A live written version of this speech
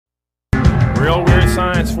real weird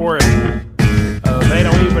science for it. They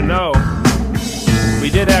don't even know. We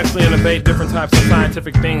did actually innovate different types of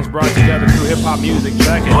scientific things brought together through hip-hop music.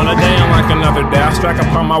 Check it. On a day unlike another day, I strike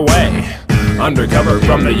upon my way, undercover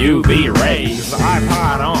from the UV rays.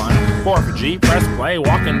 iPod on, 4G, press play,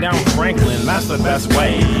 walking down Franklin, that's the best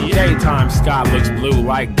way. Daytime sky looks blue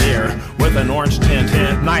like deer, with an orange tint.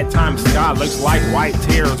 Nighttime sky looks like white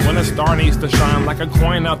tears, when a star needs to shine like a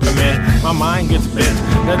coin out the mint. My mind gets bent,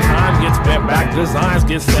 the time gets bent back, designs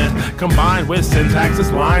get sent, combined with syntax,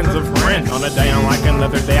 it's lines of print. On a day unlike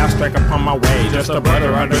another day, I strike upon my way, just a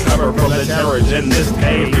brother undercover from the terrors in this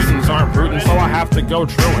cave. Reasons aren't prudent, so I have to go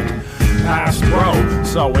truant. Past pro,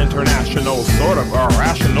 so international, sort of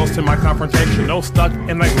irrational, semi-confrontational, stuck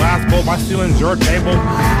in the glass bowl by stealing your table.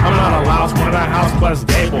 I'm not a louse, one of the house plus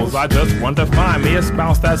gables. I just want to find me a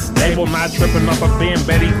spouse that's stable, not tripping off of being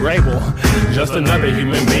Betty Grable. Just another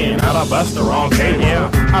human being out of bust the wrong cable.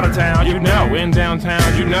 Yeah, out of town, you know, in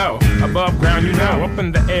downtown, you know, above ground, you know, up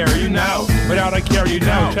in the air, you know, without a care, you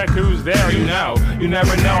know, check who's there, you know, you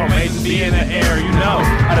never know, made to be in the air, you know,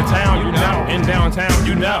 out of town, you know, in downtown,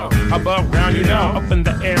 you know, above ground, you know, up in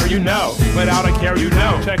the air, you know, without a care, you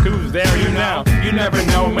know, check who's there, you know, you never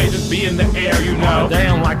know, may just be in the air, you know. On a day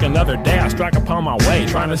unlike another day, I strike upon my way,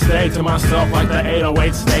 trying to stay to myself like the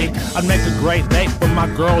 808 state. I'd make a great date, but my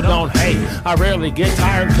girl don't hate. I rarely get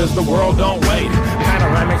tired cause the world don't wait.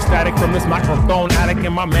 Panoramic static from this microphone attic,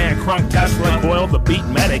 and my man Crunk Tesla Coil, the beat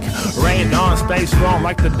medic. Rain on, stay strong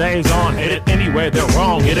like the day's on. Hit it anyway, they're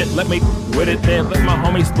wrong, hit it, let me with it, then let my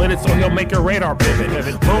homie split it so he'll make a radar pivot.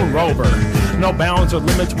 Moon rover, no bounds or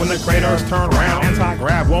limits when the craters turn round.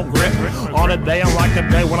 Anti-grav won't grip. On a day unlike a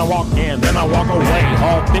day when I walk in, then I walk away.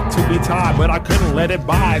 All fit to be tied, but I couldn't let it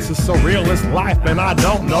by. It's a surrealist life and I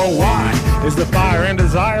don't know why. Is the fire and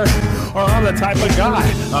desire, or I'm the type of guy?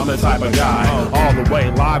 I'm the type of guy, all the way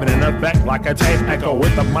live and in effect like a tape echo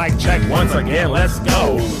with the mic check. Once again, let's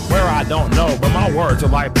go. Where I don't know, but my words are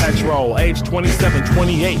like petrol. Age 27,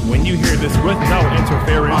 28, when you hear this with no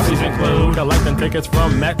interference. Hobbies include collecting tickets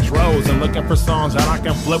from metros and looking for songs that I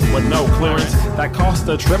can flip with no clearance. That cost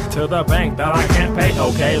a trip to the bank that I can't pay.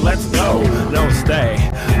 Okay, let's go. Don't stay.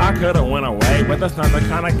 I could've went away, but that's not the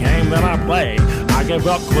kind of game that I play. I give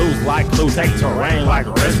up clues like clues, take terrain like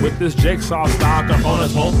risk. With this jigsaw style,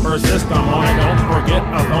 components won't persist. I'm on it, don't forget,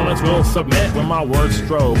 opponents will submit when my words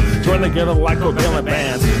strobe. Join together like covalent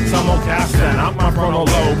bands. Some will cast out my frontal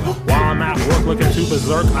lobe while I'm at work looking too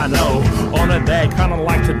berserk, I know. On a day, kinda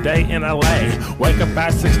like today in LA. Wake up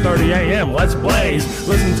at 6:30 a.m., let's blaze.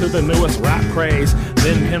 Listen to the newest rap craze,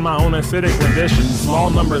 then pin my own acidic rendition. Small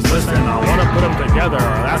numbers listen, I wanna put them together,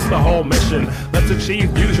 that's the whole mission. Let's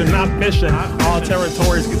achieve fusion, not mission. All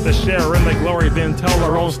territories get the share in the glory, then tell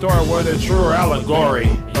their own story with a truer allegory.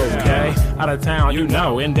 Okay, out of town, you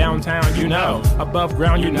know, in downtown, you know, above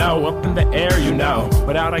ground, you know, up in the air, you know,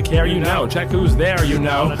 without a care, you know, check who's there, you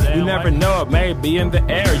know, you never know, it may be in the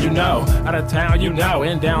air, you know, out of town, you know,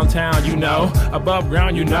 in downtown, you know, above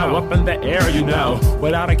ground, you know, up in the air, you know,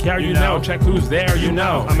 without a care, you know, check who's there, you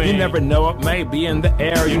know, you never know, it may be in the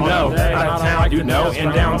air, you know, out of town, you know, in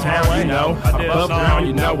downtown, you know, above ground,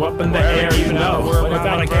 you know, up in the air, you know,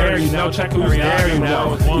 without a care, you know, check who's there, you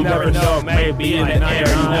know, you never know, it may be in the air,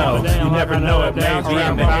 you know, you never know, it may be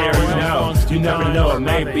in the air, you know, you never know, it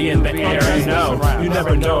may be in the air, you know, you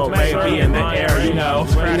never know, it may be in the air, you know,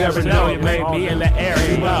 you never know, it may be in the air,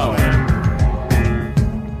 you know.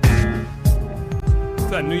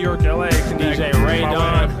 New York, LA, DJ Ray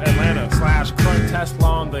Don, Atlanta / Crunk Tesla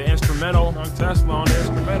on the instrumental. Crunk Tesla on the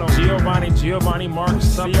instrumental. Giovanni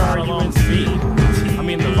Marks, CRUNC. I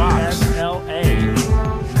mean the Vox. SLA.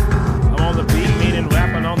 I'm on the beat, meaning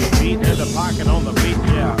rapping on the beat, and the pocket on the beat,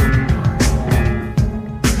 yeah.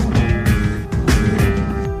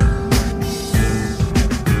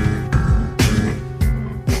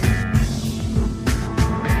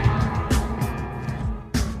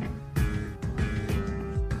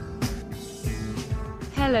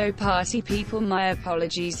 Hello party people, my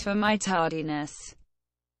apologies for my tardiness.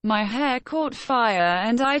 My hair caught fire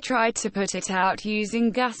and I tried to put it out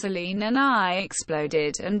using gasoline and I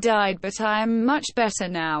exploded and died, but I am much better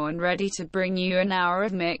now and ready to bring you an hour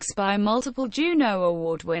of mix by multiple Juno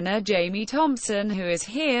Award winner Jamie Thompson, who is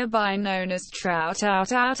hereby known as Trout Farm.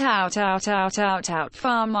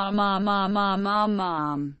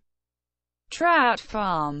 Trout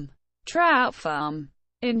Farm. Trout Farm.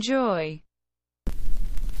 Enjoy.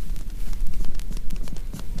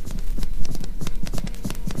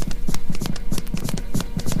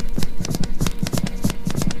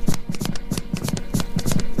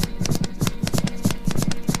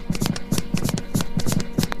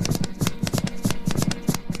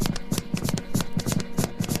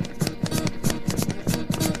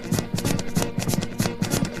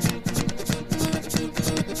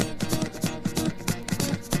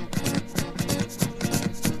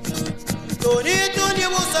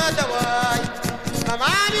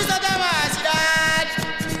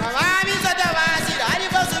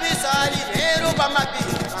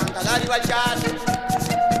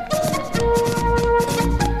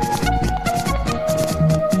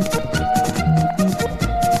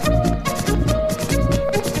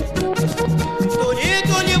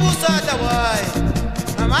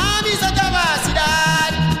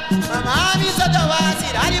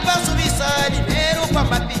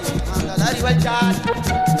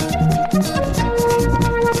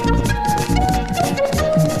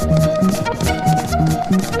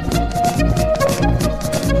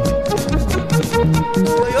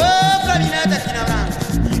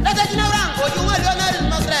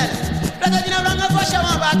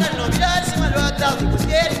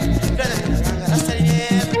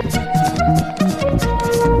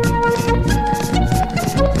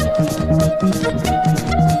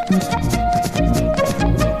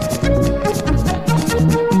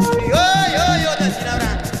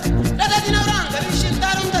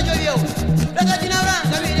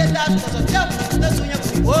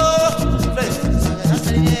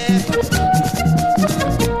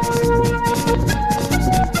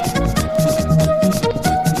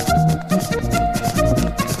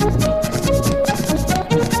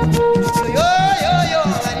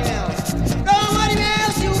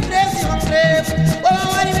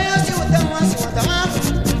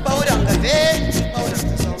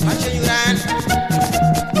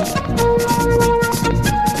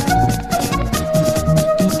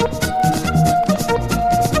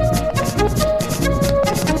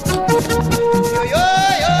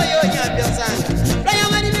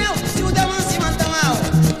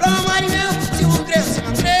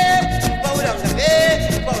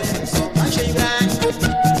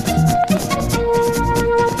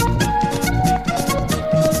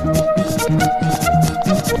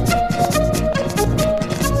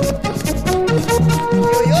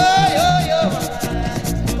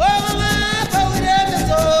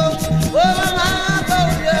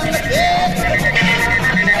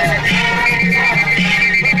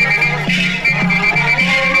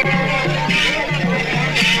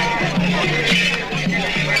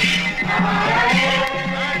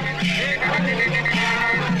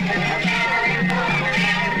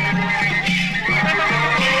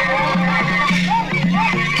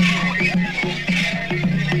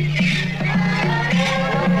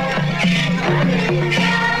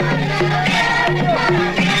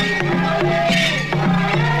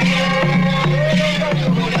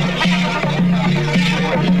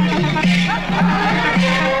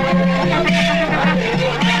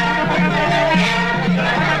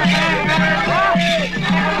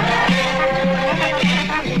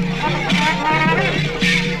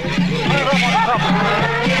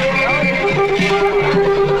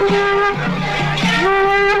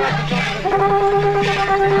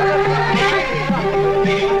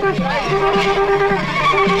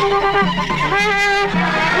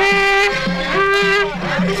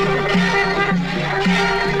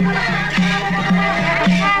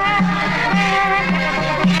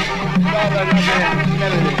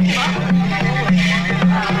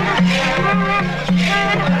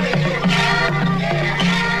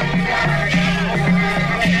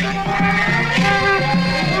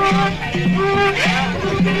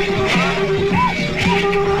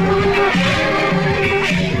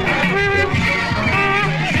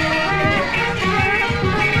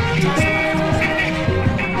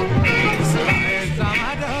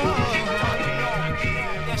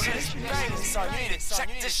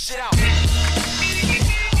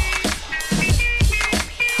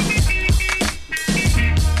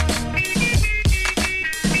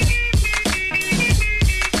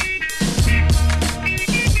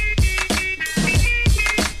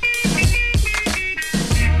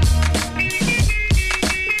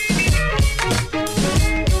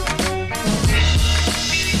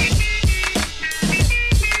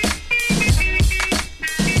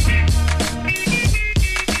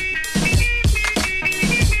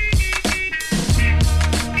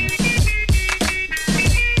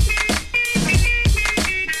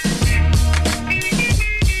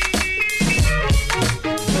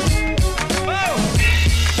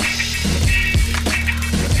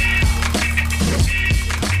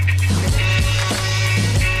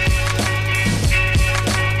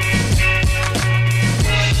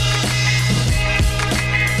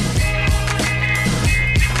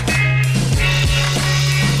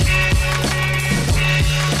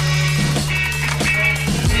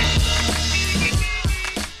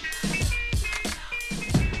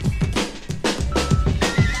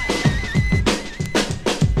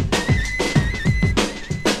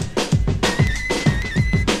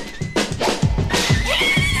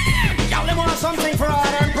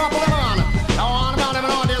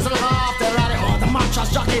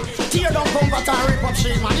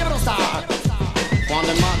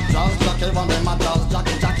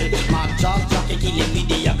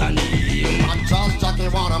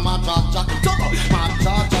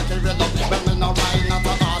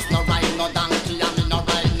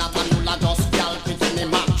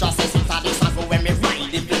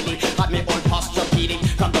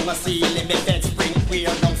 bed spring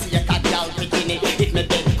weird, don't see a gal bikini. If me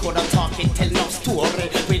bed coulda talk it, tell no story.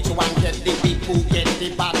 Which one get the beep, who get the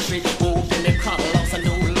battery? Who in the colors and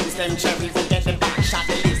who lose them cherries? Who get the back shot,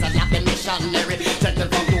 the lizard, not the missionary. Take it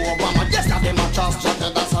from to Obama, yes, not the mattress jockey,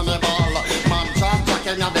 that's how me ball. Mattress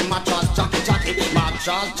jockey, not the mattress jockey.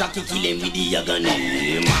 Mattress jockey, kill him with the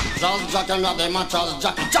agony. Mattress jockey, not the mattress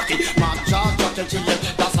jockey. Mattress jockey, kill him,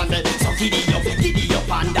 that's how me. So giddy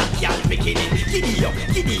up on that gal bikini. Giddy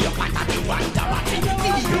up on that one Dorothy.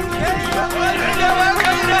 Giddy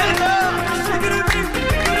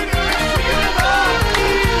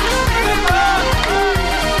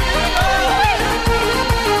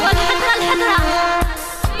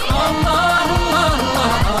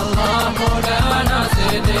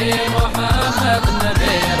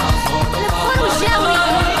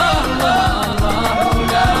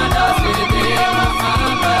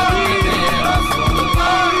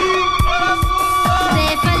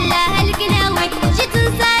ضيف الله القلاوي جيت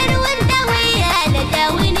نصير ونداوي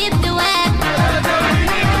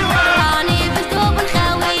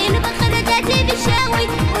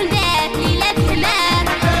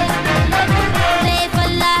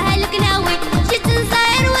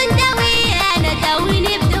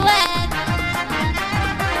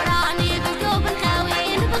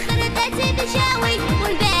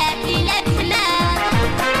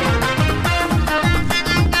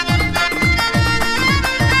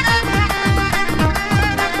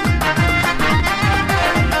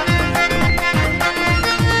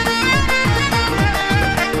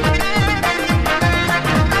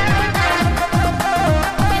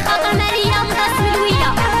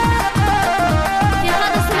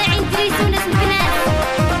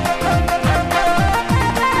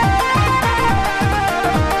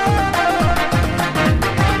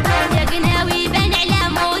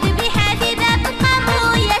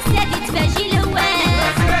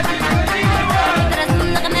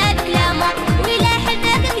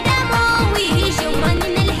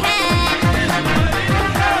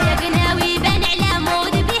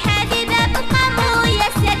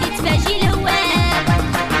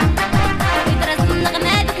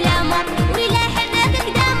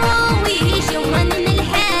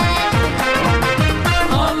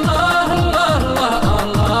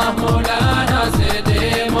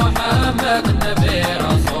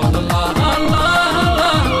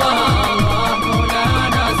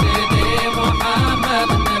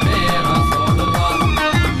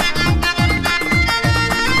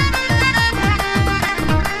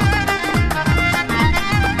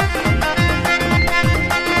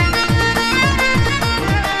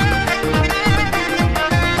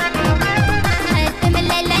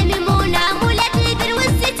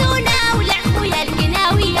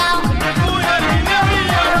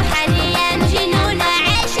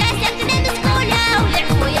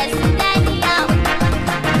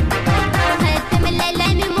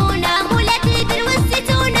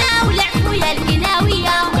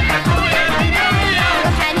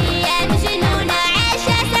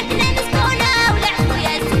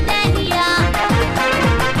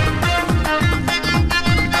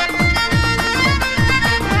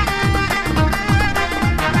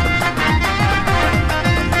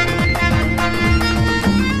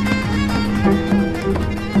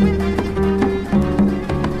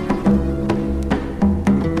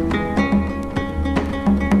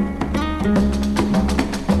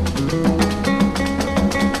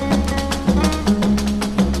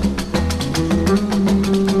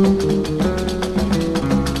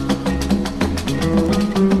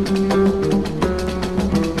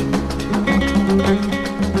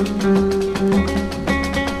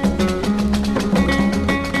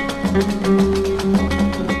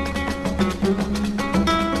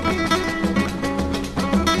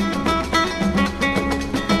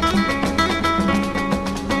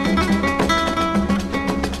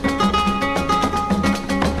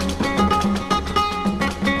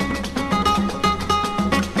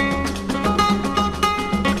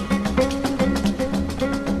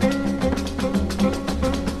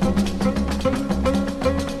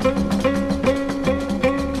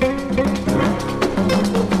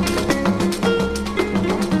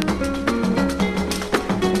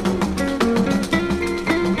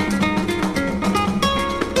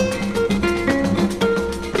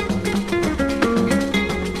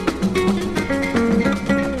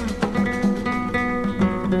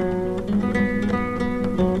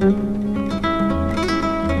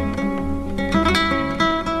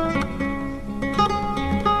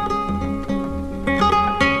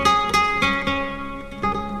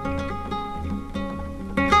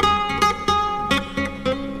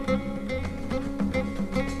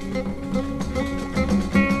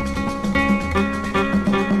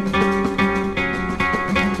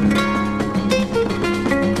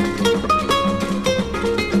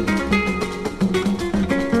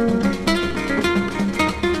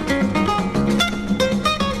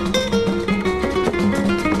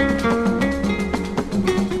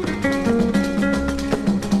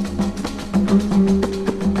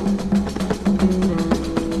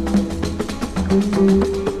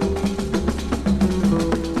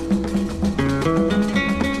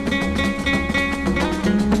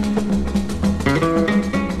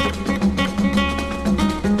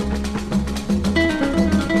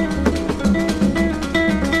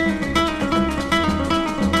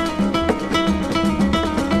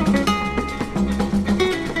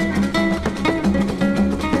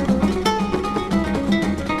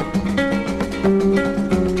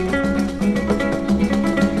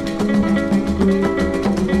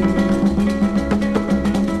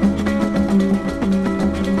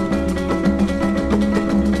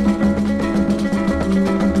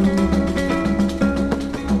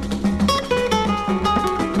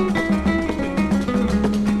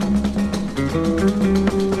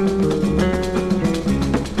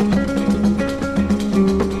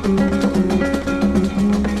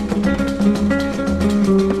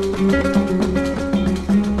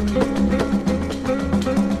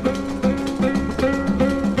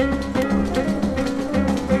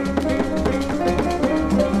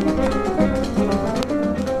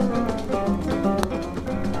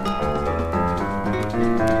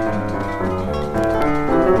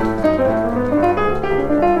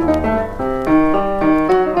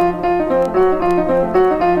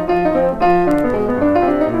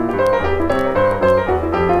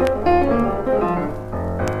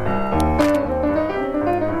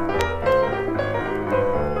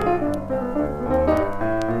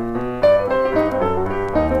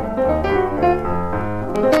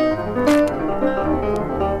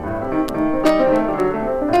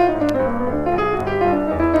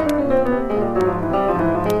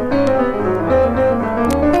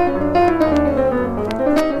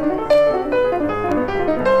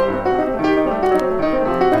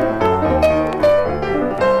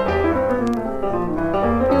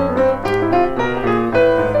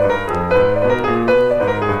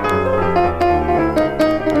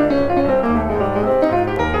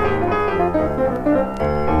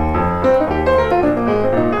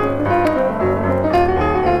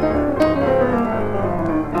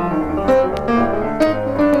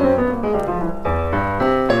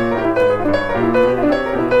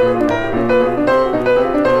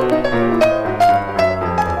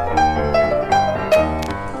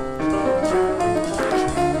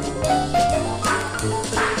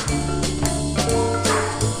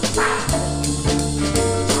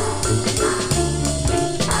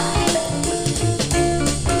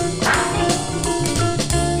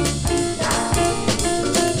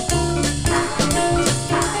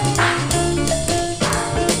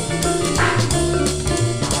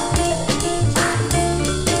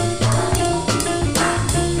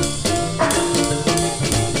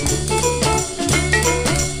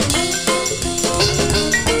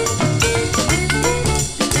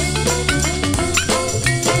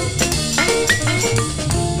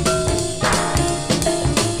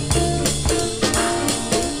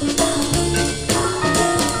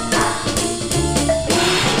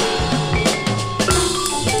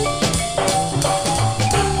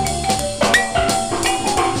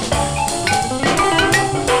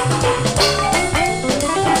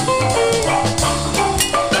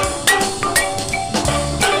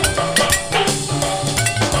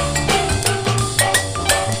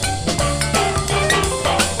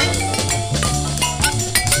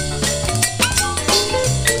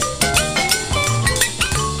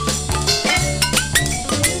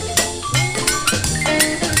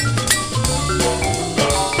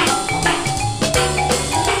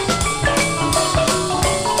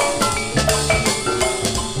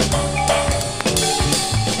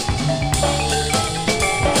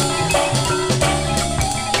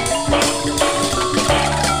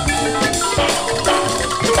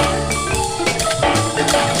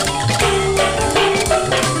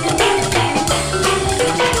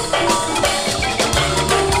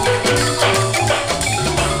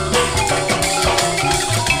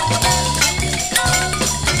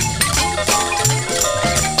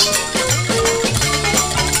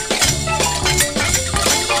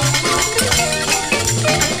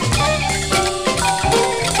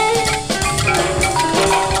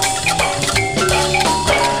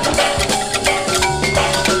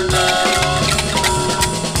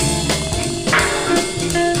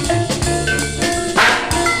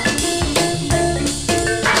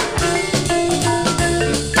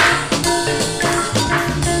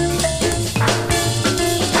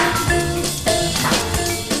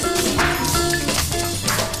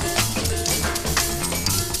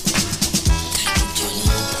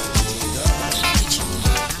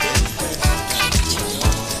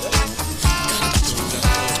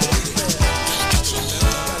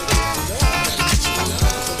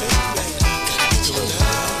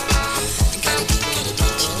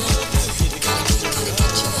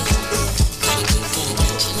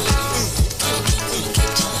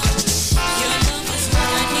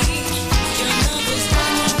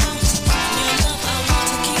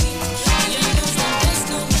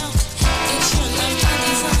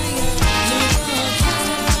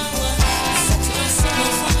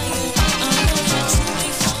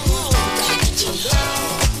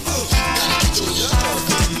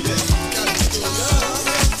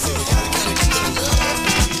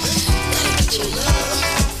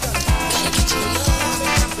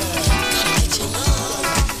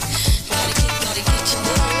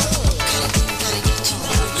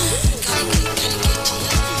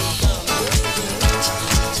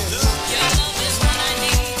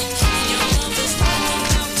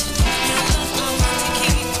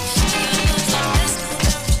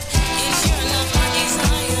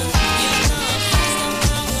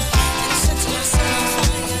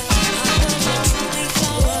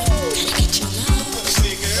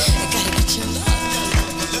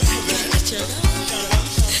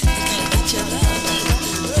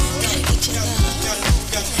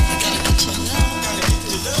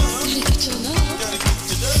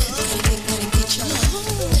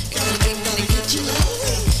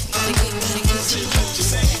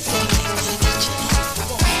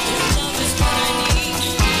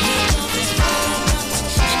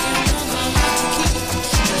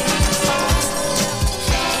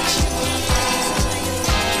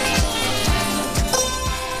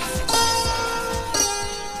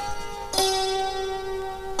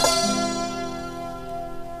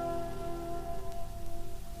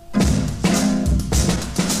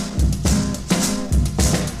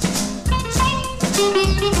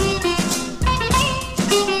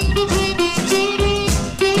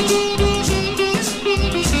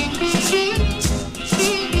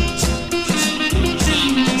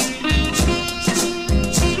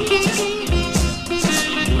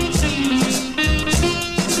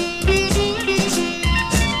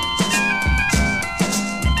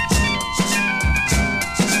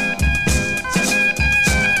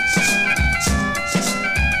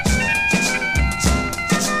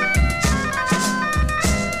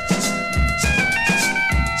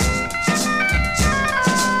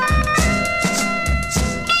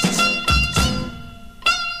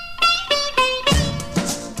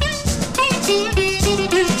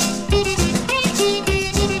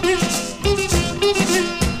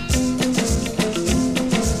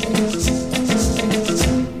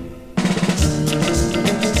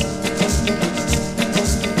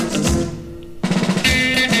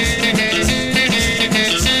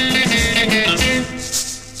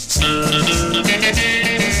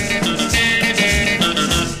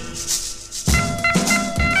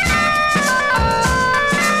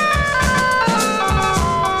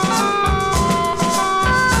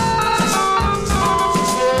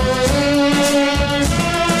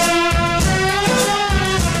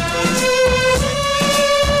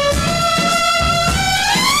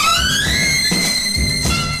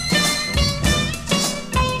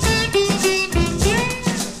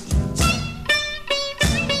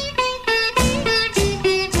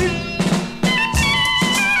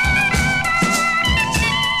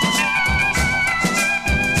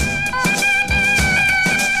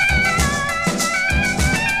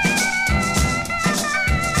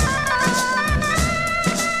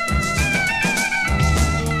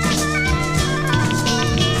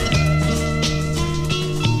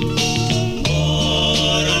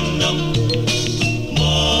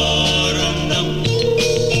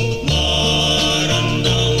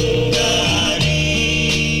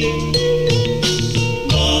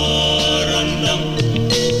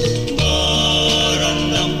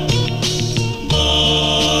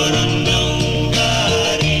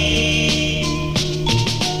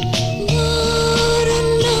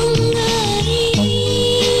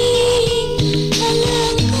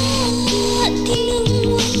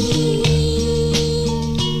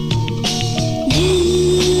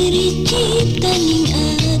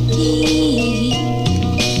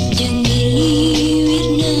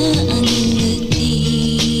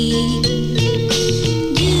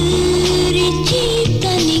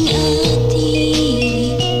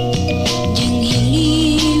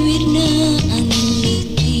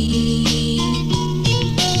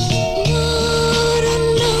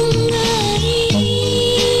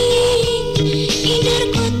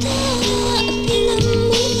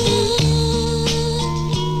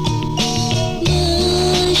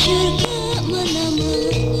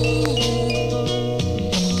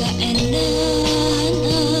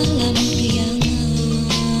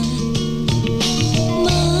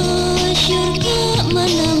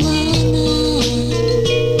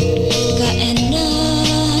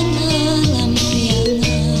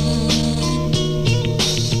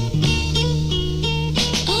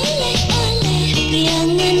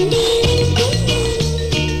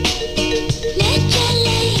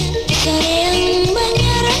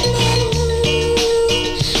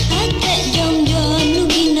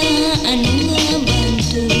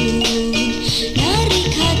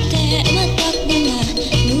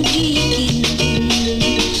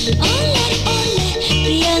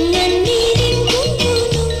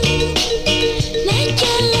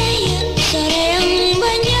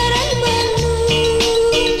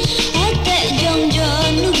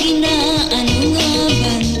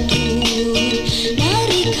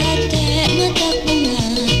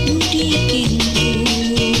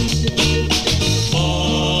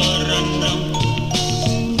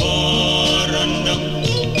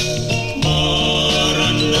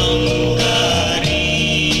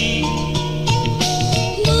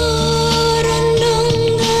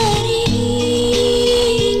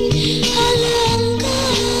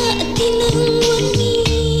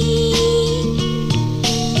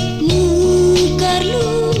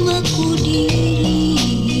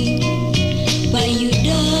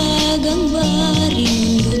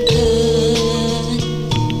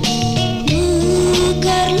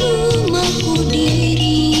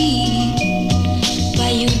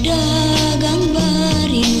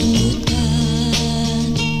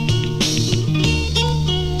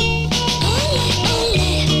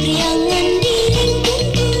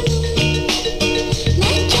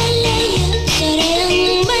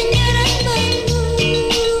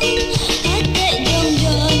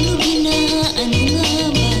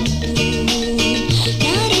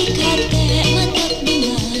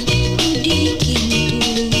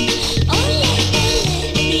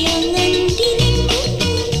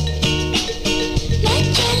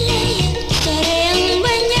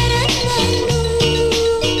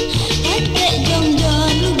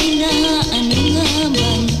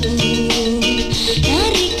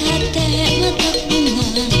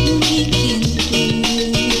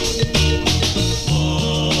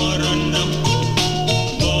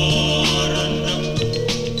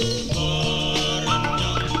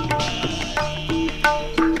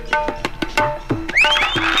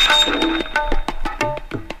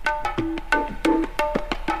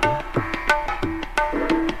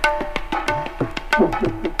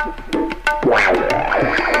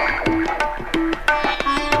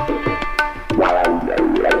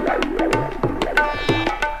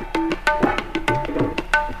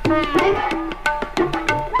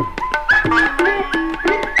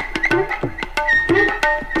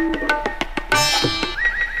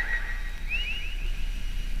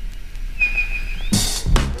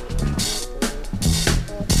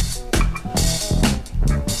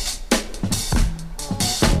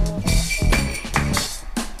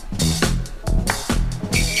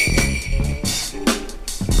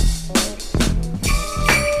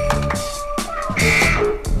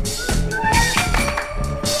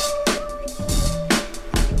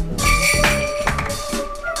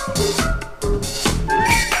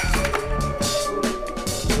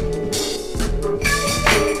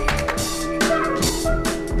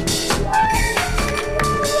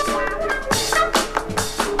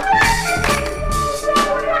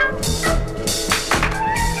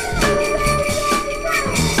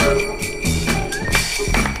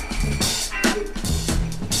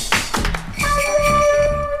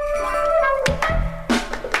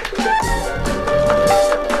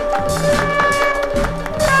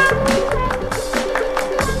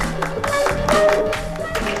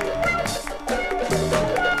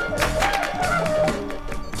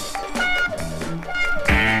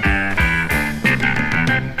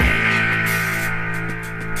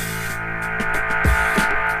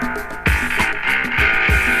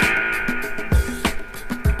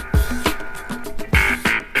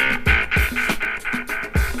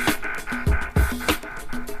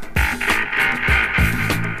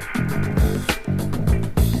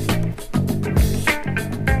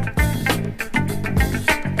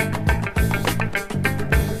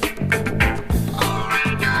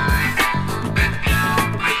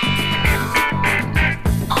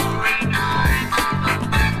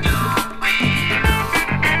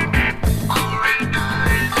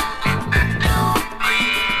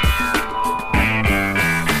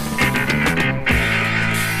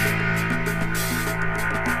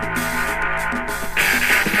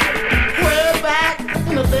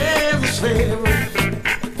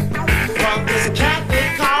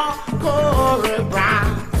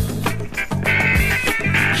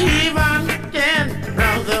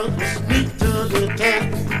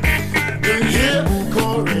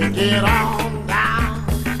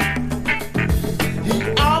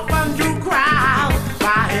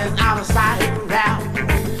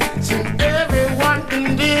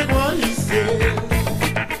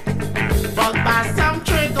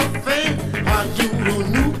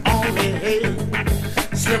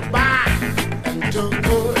slipped by and took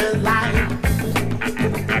Corey's life.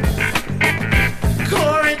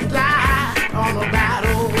 Corey died on a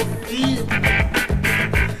battlefield.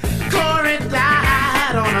 Corey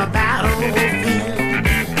died on a battlefield.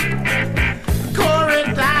 Corey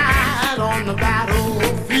died on the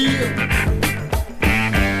battlefield.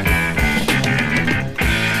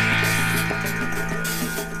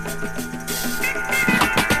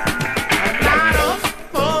 A lot of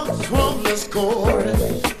folks from this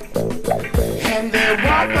Corey, and they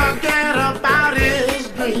walk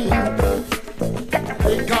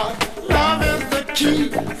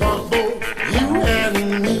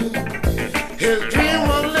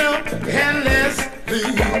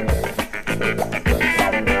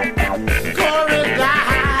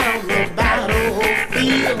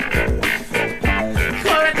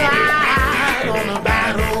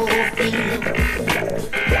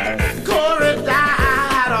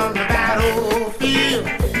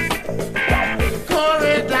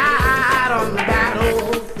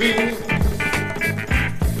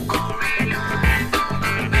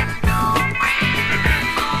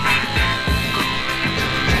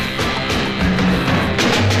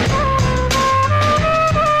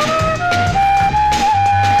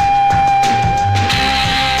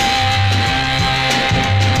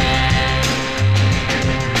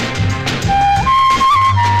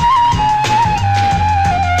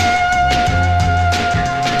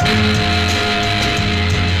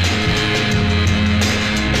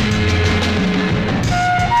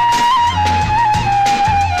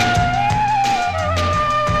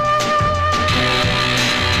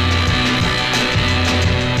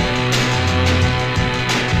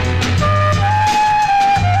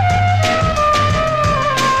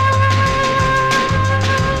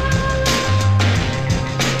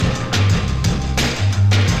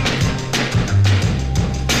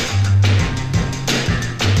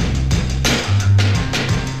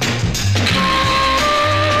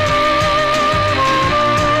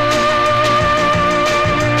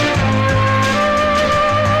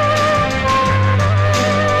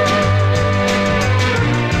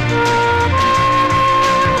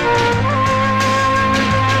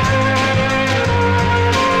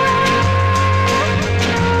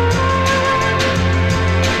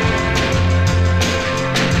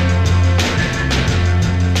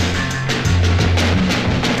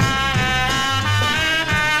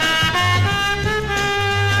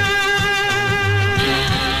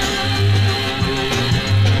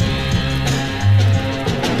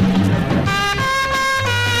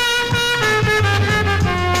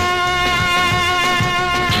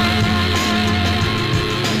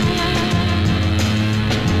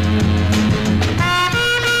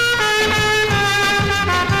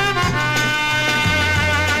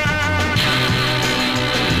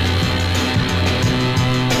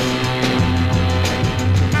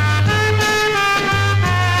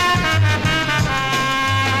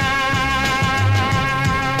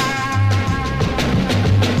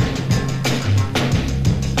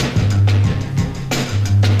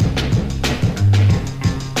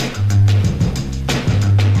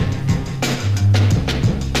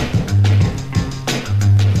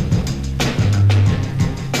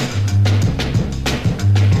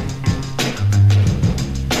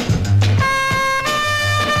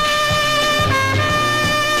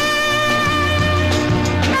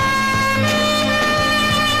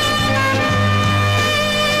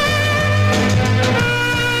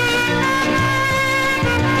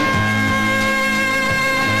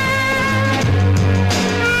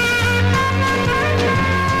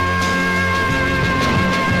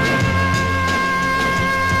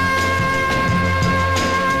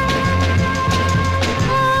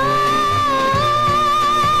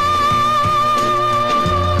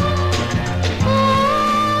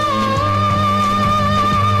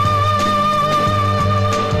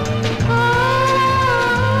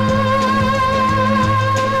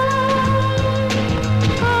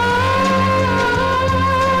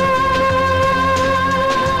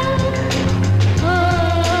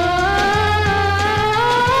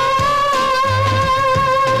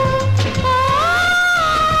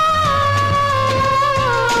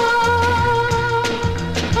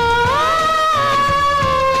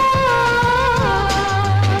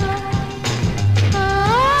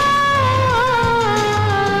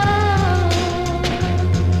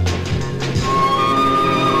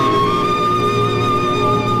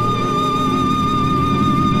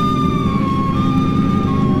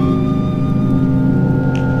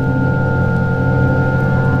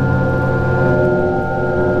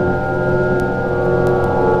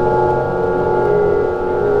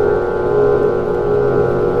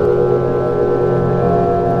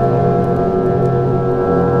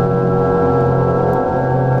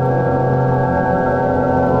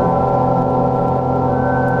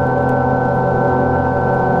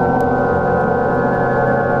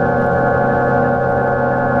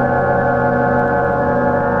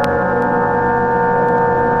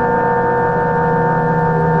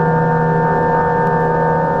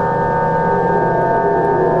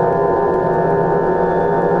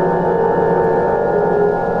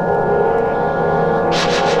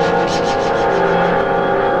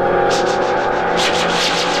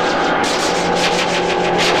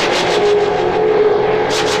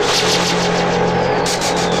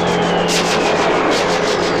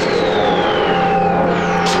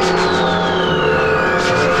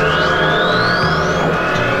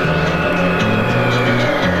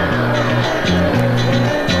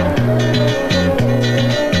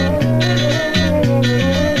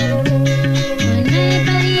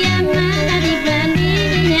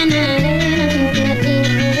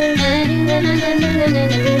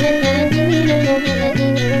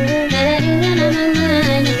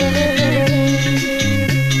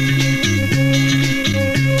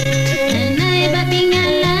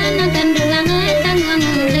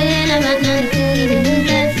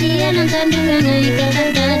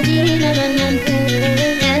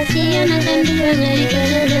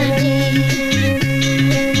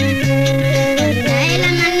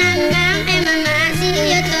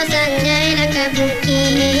Saya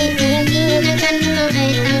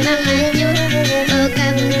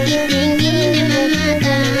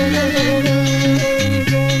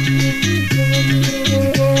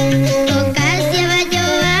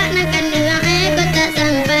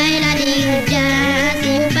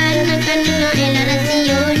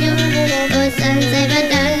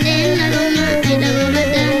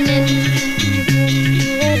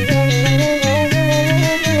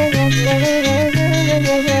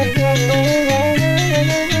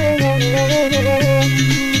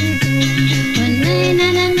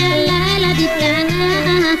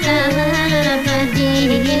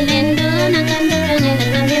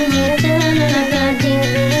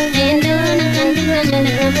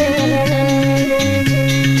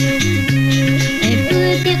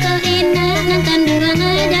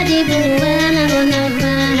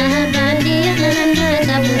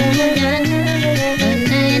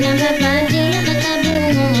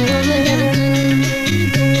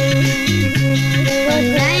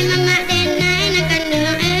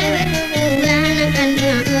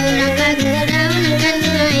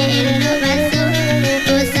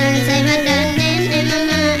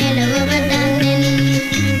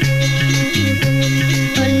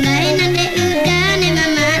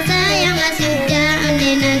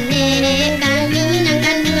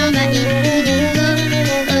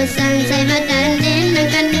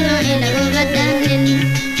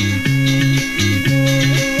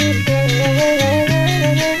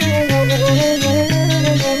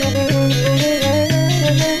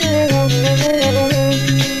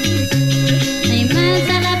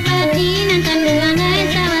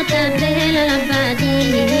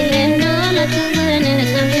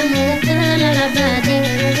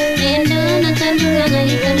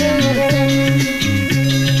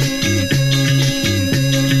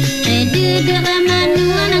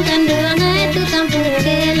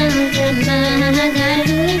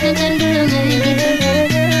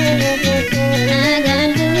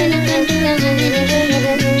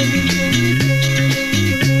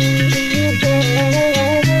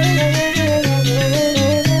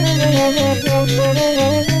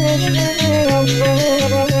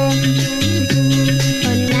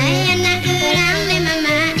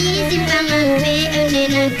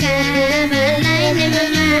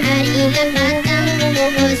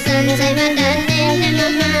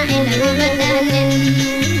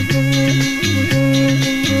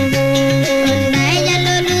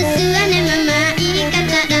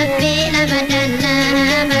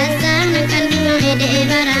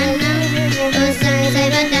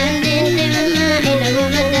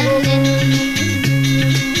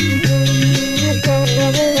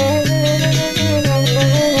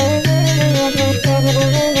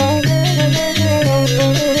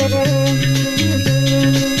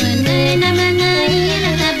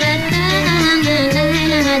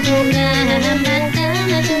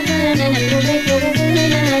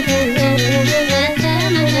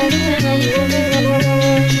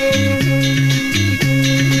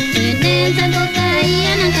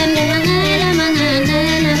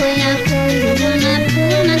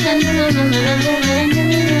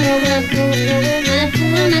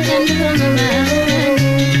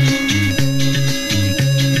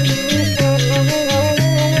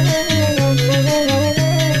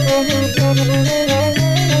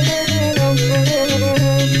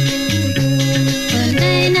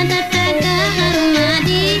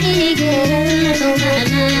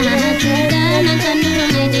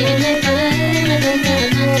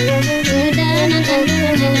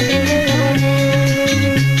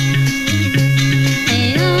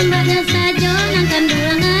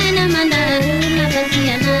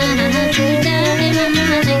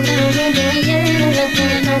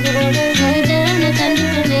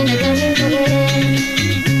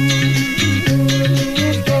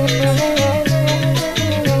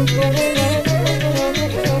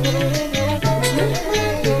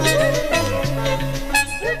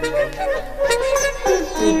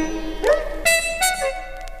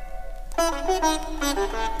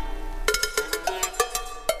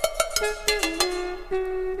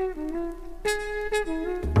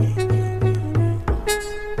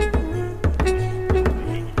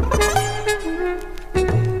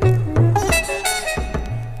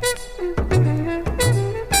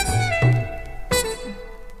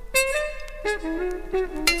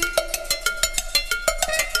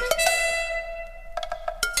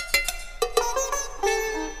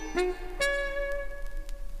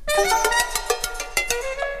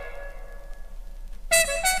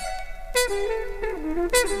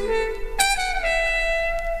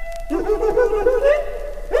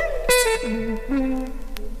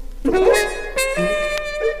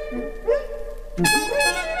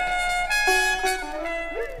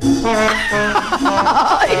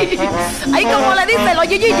Ay, ay, como le dice los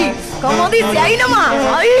Gigi, como dice ahí nomás.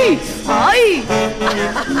 Ay, ay,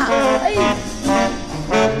 ay.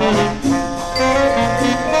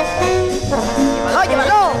 Llévalo,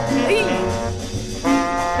 llévalo. Ay.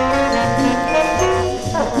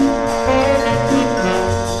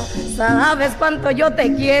 Sabes cuánto yo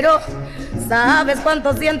te quiero, sabes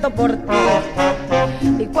cuánto siento por ti.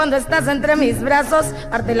 Y cuando estás entre mis brazos,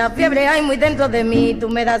 arde la fiebre, hay muy dentro de mí, tú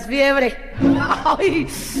me das fiebre. Ay,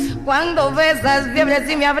 cuando besas fiebre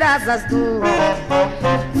si me abrazas tú.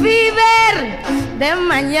 Fever de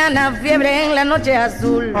mañana, fiebre en la noche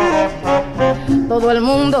azul. Todo el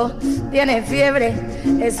mundo tiene fiebre,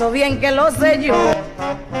 eso bien que lo sé yo.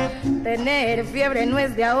 Tener fiebre no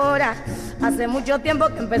es de ahora, hace mucho tiempo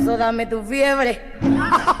que empezó, dame tu fiebre.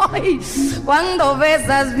 Ay, cuando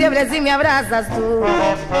besas fiebre si me abrazas tú.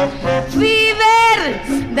 Fever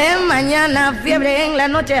de mañana, fiebre en la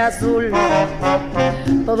noche azul.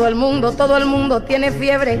 Todo el mundo tiene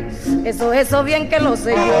fiebre, eso bien que lo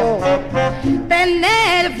sé yo.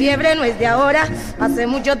 Tener fiebre no es de ahora, hace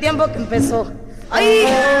mucho tiempo que empezó. Ay,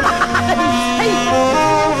 ay, ay.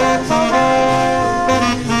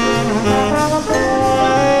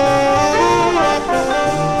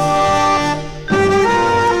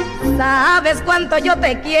 Sabes cuánto yo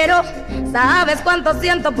te quiero, sabes cuánto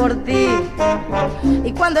siento por ti.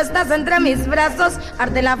 Y cuando estás entre mis brazos,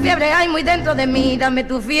 arde la fiebre, hay muy dentro de mí, dame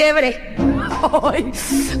tu fiebre. Ay,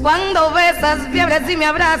 cuando besas fiebre si me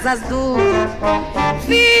abrazas tú.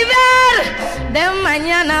 Fever de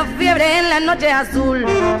mañana, fiebre en la noche azul.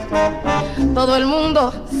 Todo el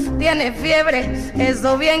mundo tiene fiebre,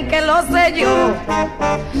 eso bien que lo sé yo.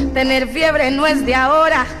 Tener fiebre no es de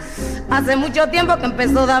ahora, hace mucho tiempo que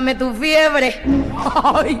empezó, dame tu fiebre.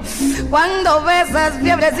 Ay, cuando besas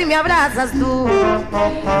fiebre si me abrazas tú.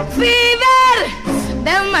 Fever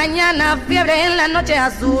de mañana, fiebre en la noche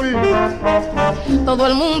azul. Todo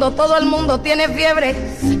el mundo tiene fiebre,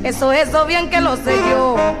 eso bien que lo sé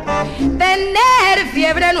yo. Tener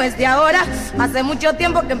fiebre no es de ahora, hace mucho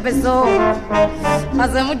tiempo que empezó.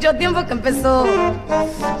 Hace mucho tiempo que empezó.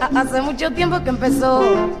 Hace mucho tiempo que empezó.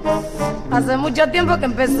 Hace mucho tiempo que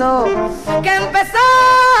empezó. Que empezó.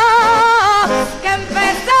 Que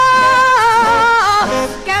empezó.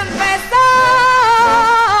 Que empezó.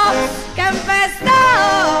 Que empezó.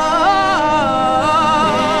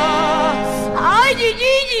 Ay,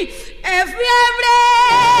 Gigi, es fiebre.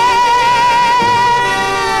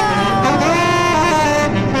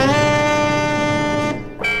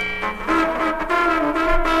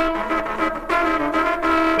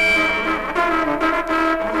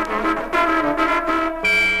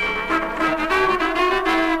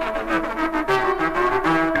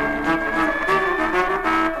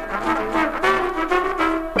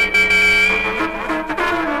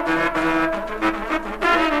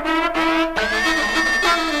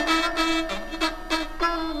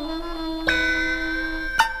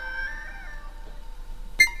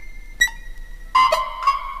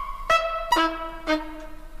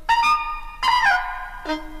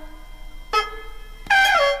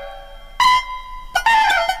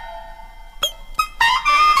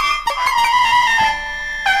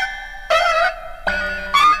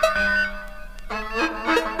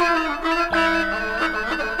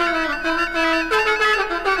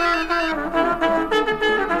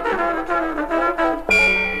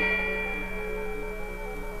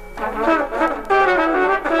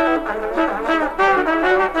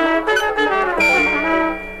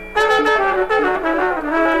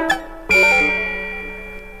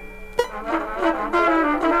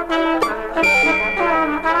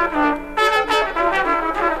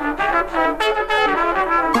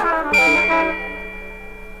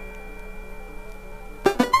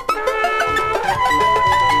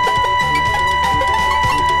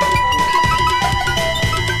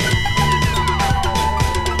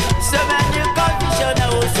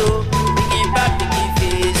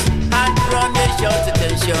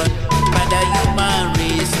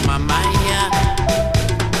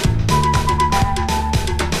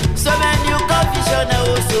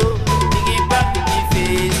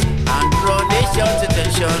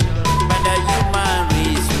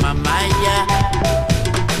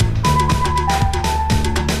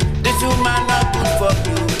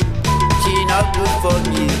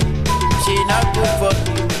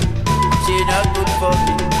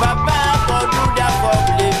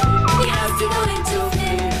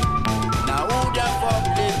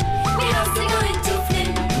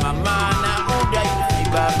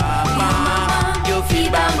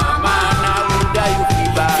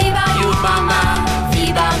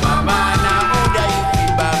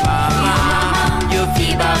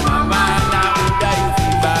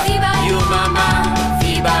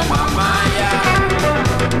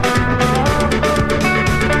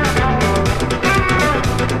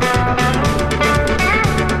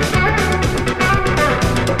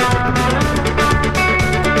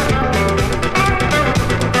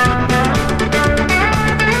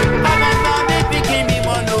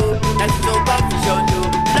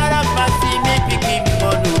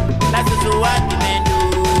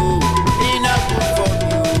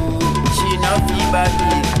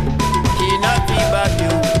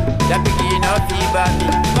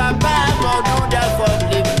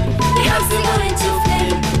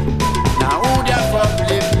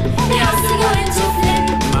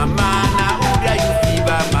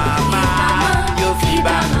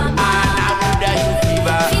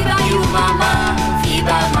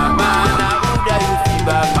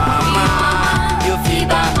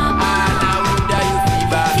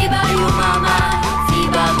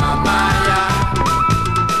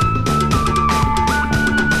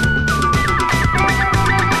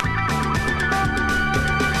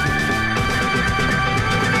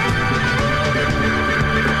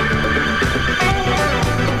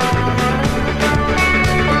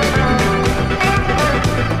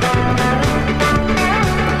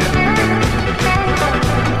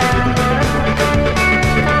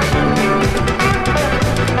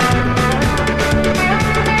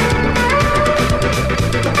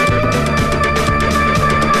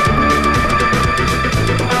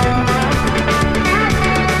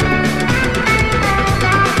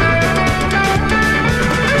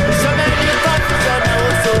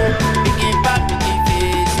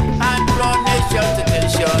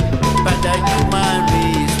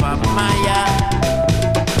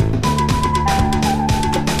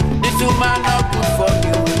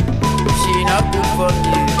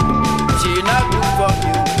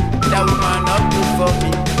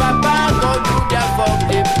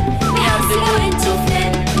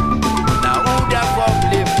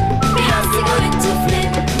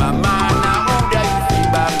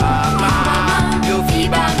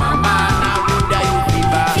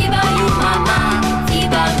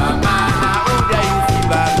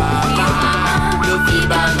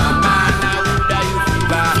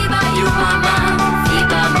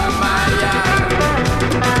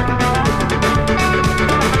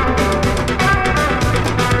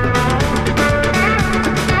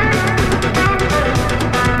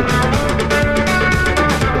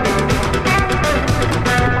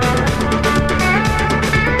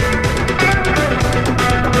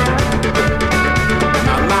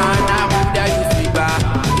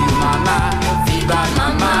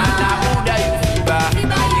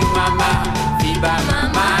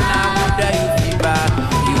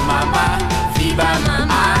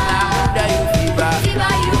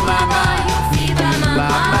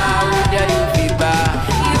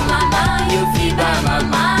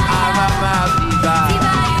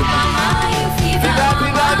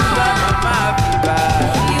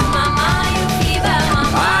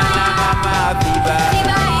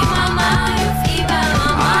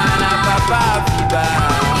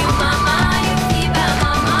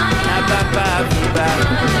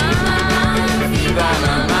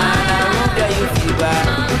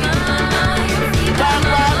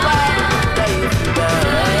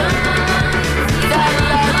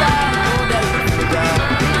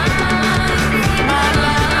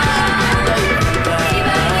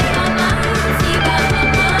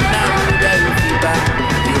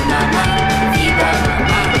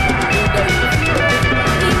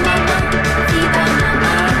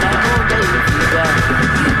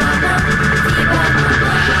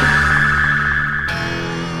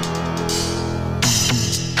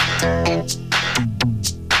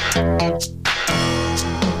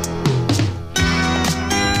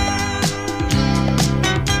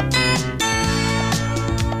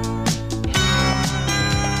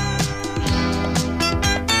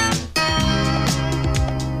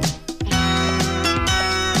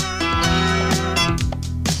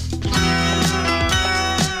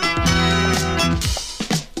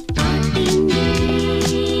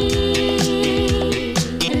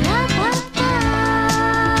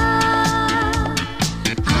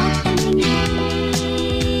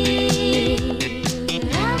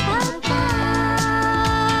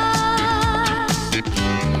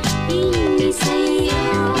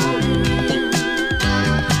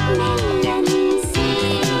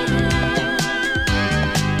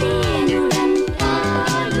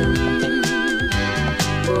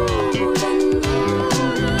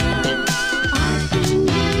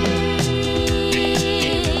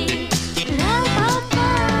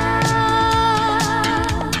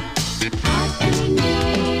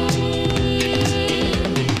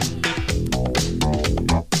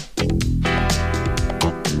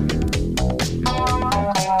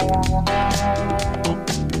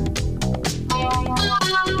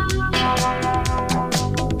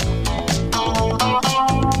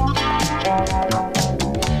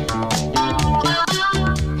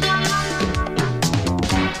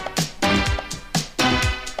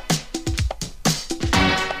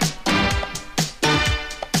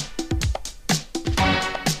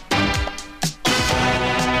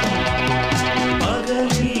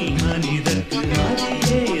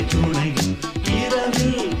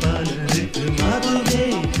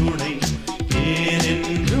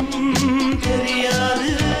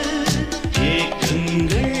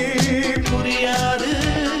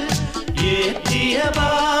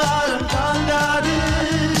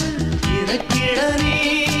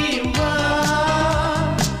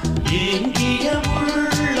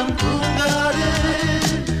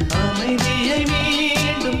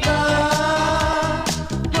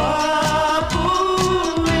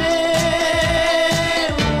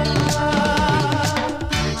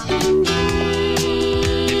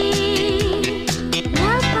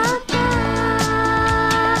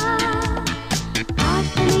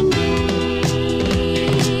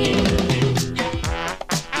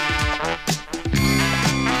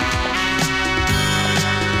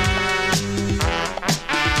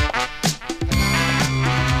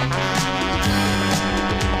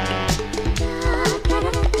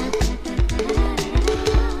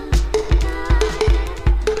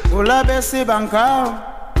 Ula besi banka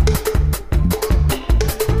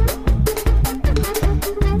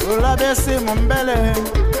Ula besi mumbele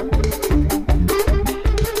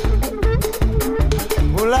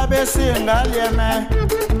Ula besi ngalieme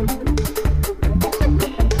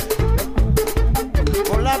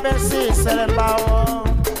Ula besi selembao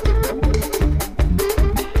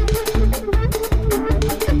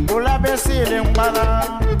Ula besi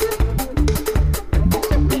lembala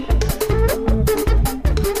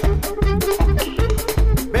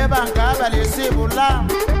Bebanka balisi bula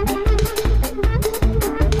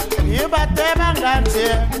Yubate banganti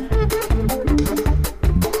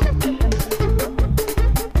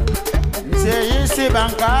Isi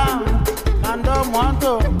banka Nando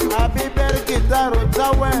mwanto Abiber gitaru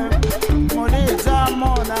tawe Muli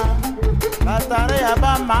zamona Batare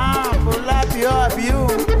abama Bula biyo abiyu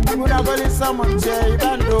Kuna golisa munche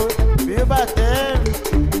ibando Biyu bate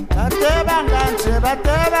Bate banganche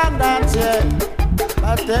Bate banganche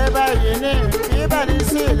Bate bayini Biba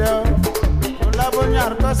lisilo Kula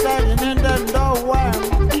bunyar kosa yini ndendo wa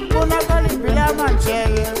Kuna golipila manche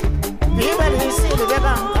Biba lisilo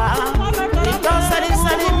bebanka Sali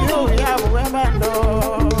sali biu ya buwebando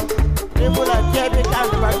Ibula kebe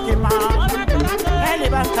kalbakima Eli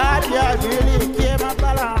bakabia vili kiema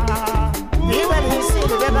bala Biba lisi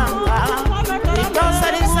bebanka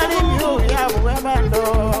Sali sali biu ya buwebando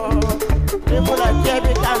Ibula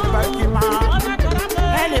kebe kalbakima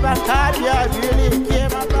Eli bakabia vili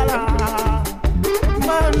kiema bala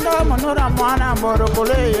Mando manura mwana moro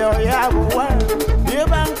kuleyo ya buwe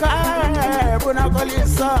Bibanka buna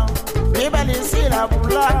kolisa Bibali sila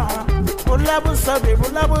bula busabi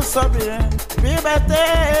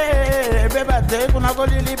bibate kuna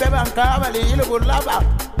kolili bebanka bali ile bulaba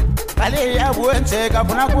bali ya buenche ka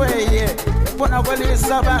kuna kweye kuna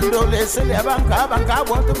kolisa bandole sile banka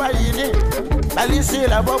bontu bayini bali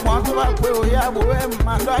sila bo bontu ba kwe ya buwe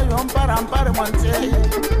mando yo mpara monche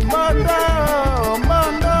mondo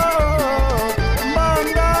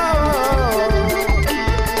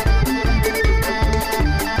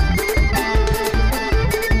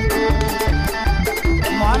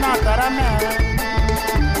Mwana karame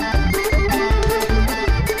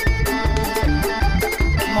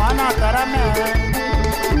Mwana karame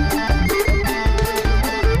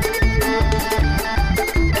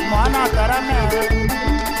Mwana karame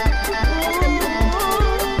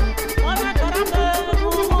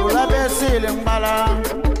Ula besile mbala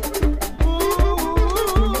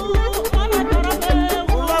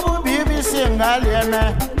Ula bubibi singalieme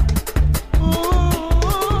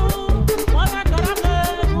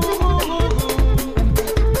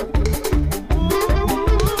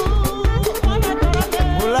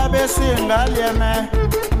Singalieme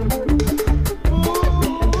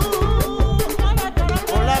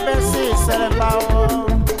Ula besi selembao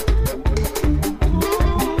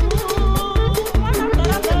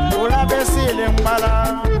Ula besi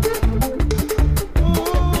lembala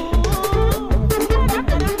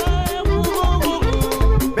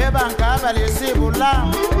Bebanka balisi bula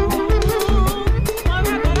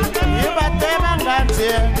Yubate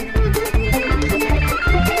mangantie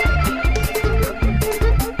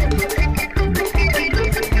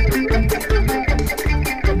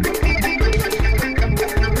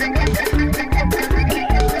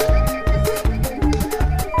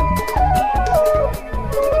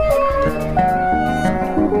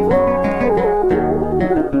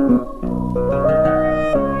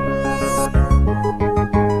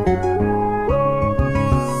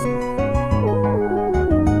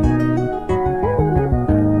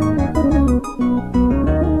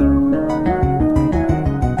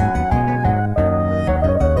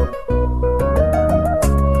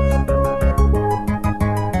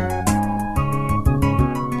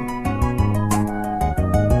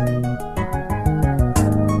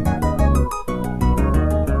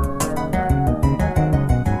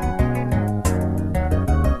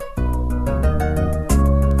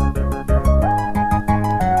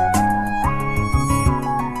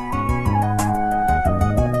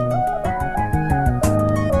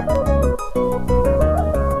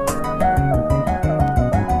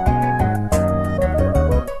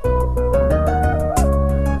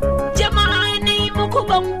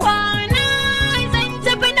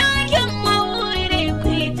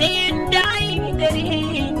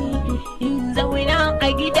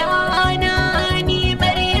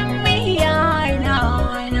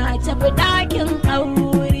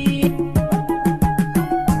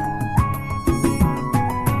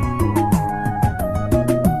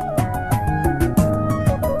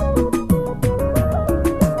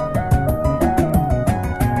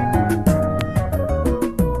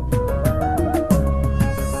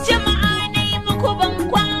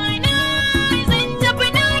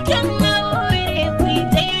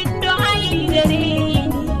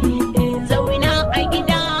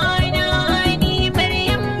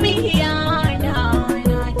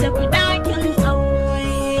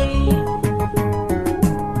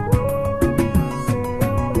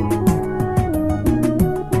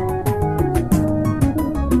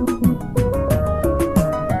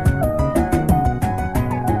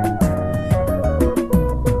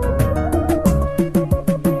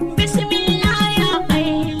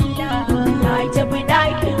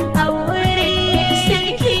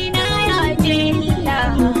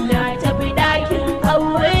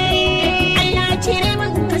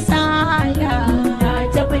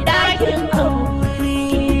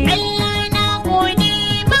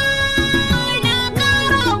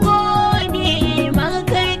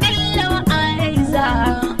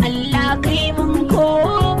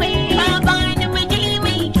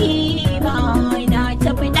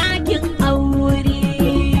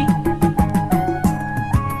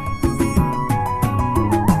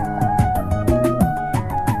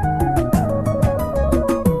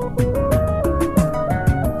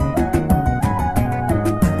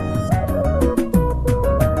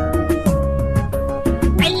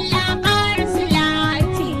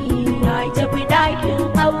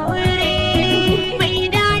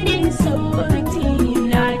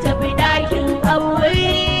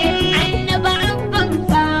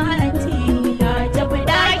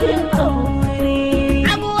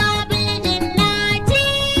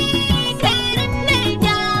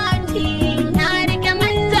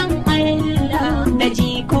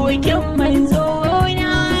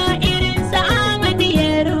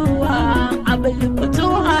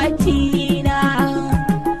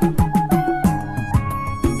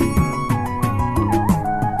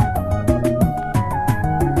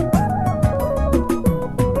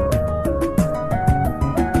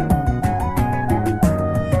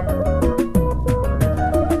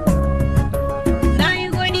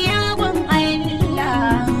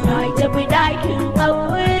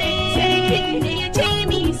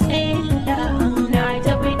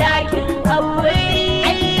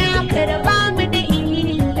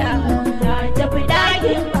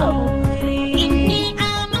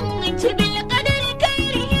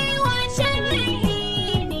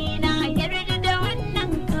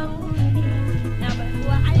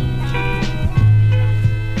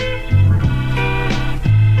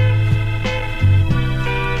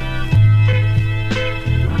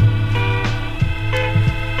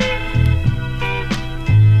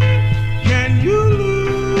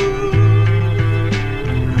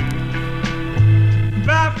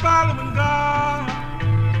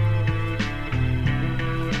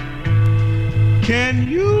Can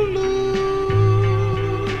you lose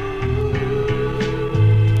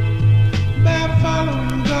by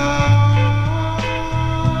following God?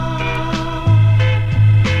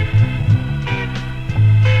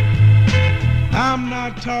 I'm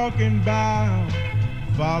not talking about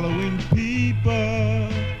following people.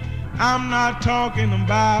 I'm not talking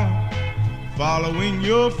about following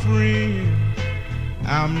your friends.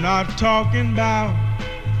 I'm not talking about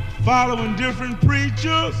following different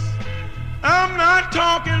preachers. I'm not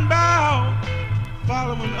talking about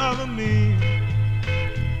following other men.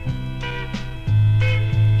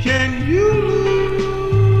 Can you lose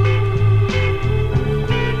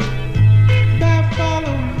by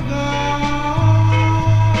following God?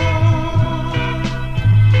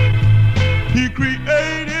 He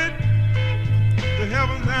created the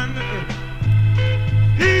heavens and the earth.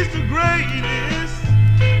 He's the greatest,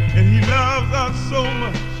 and he loves us so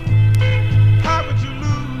much. How could you lose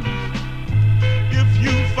if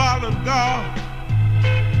you follow God?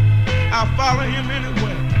 I follow him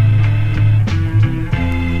anyway.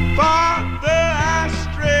 Father, I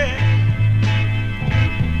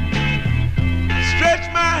stretch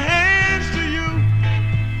my hands to you.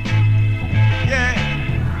 Yeah,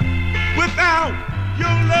 without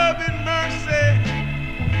your love and mercy,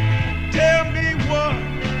 tell me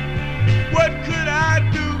what could I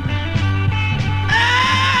do?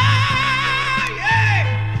 Yeah.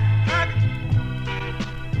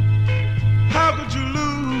 How could you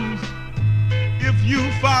lose if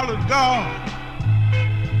you followed God?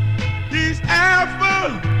 He's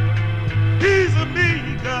Alpha, he's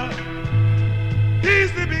Omega,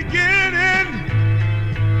 he's the beginning,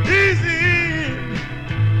 he's the end.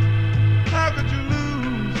 How could you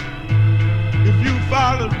lose if you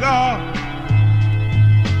followed God?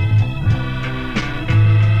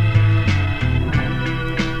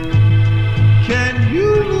 Can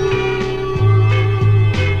you lose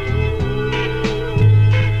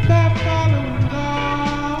by following God?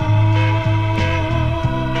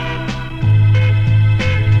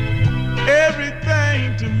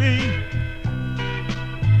 Everything to me.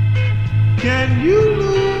 Can you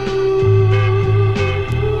lose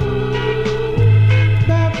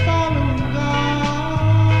by following God?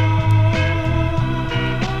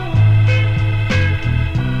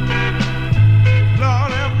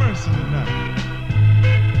 Lord have mercy tonight.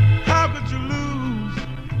 How could you lose?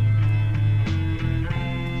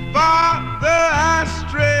 Father, I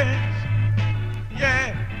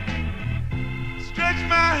stretch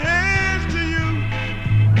my hands to you.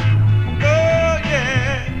 Oh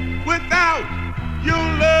yeah, without your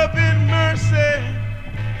love and mercy,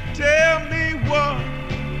 tell me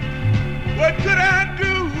what could I do?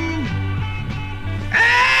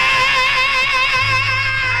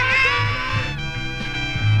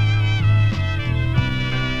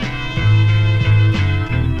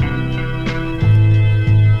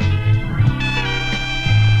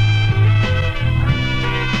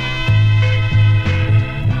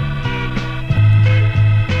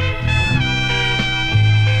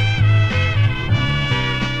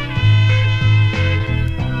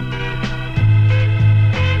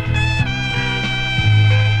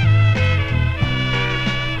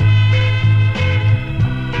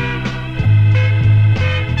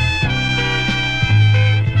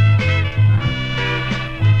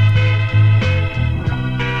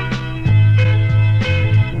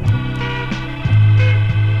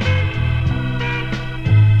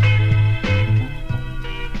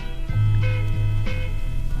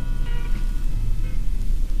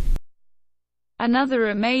 Another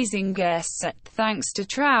amazing guest set, thanks to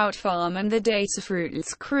Trout Farm and the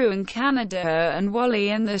Datafruits crew in Canada and Wally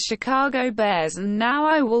and the Chicago Bears. And now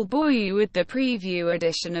I will bore you with the preview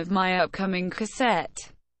edition of my upcoming cassette.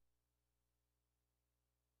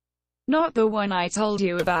 Not the one I told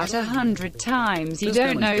you about 100 times. You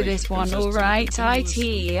don't know this one, alright? Thanks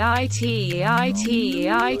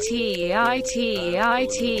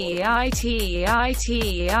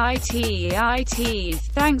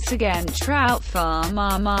again, Trout Farm.